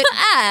 But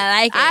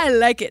I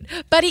like it.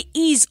 But it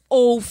is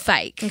all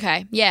fake.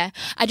 Okay, yeah.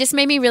 It just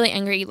made me really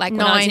angry,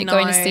 when I was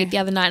going to sleep the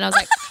other night, and I was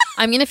like,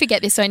 I'm going to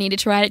forget this, so I needed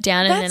to write it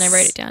down, and then I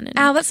wrote it down.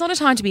 Al, that's not a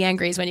time to be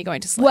angry is when you're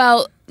going to sleep.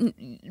 Well,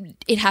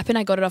 it happened.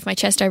 I got it off my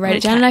chest. I wrote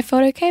it down, and I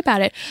felt okay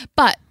about it.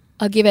 But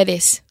I'll give her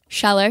this.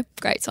 Shallow,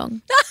 great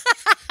song.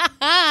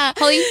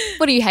 Holly,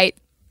 what do you hate?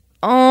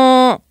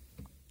 I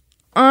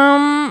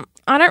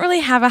don't really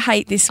have a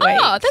hate this week.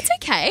 Oh, that's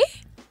okay.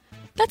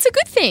 That's a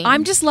good thing.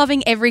 I'm just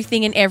loving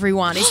everything and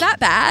everyone. Is that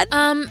bad?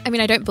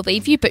 I don't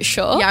believe you, but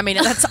sure. Yeah,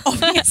 that's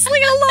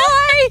obviously a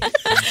lie.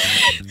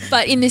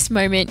 But in this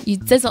moment,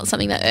 there's not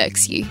something that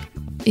irks you,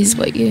 is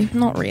what you...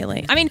 Not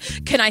really.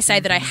 Can I say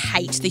that I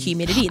hate the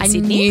humidity in I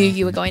Sydney? knew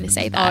you were going to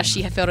say that. Oh,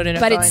 she had felt it in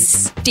her But bones.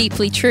 it's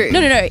deeply true.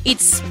 No.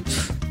 It's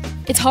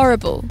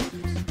horrible.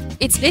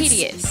 It's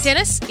hideous.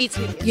 Dennis, it's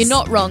hideous. You're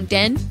not wrong,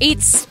 Den.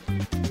 It's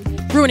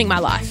ruining my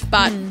life.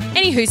 But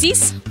any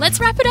hoosies. Let's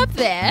wrap it up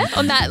there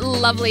on that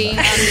lovely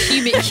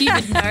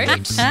humid note.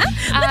 Let's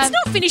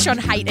not finish on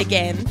hate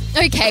again.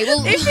 Okay,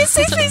 well... It's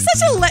such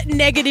a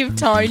negative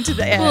tone to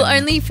the end. We'll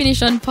only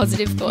finish on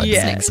positive thoughts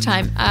Yeah. next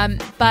time.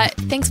 But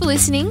thanks for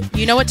listening.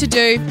 You know what to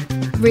do.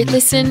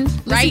 Listen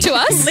to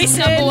us. Listen.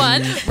 Number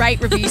one.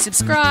 Rate, review,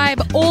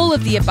 subscribe. All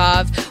of the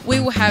above. We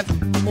will have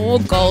more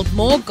gold,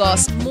 more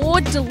goss, more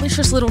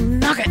delicious little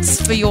nuggets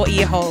for your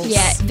ear holes.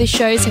 Yeah, the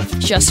shows have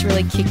just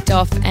really kicked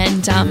off,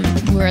 and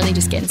we're only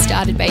just getting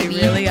started, baby.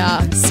 We really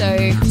are.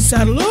 So,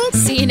 Saddle up.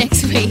 see you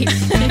next week.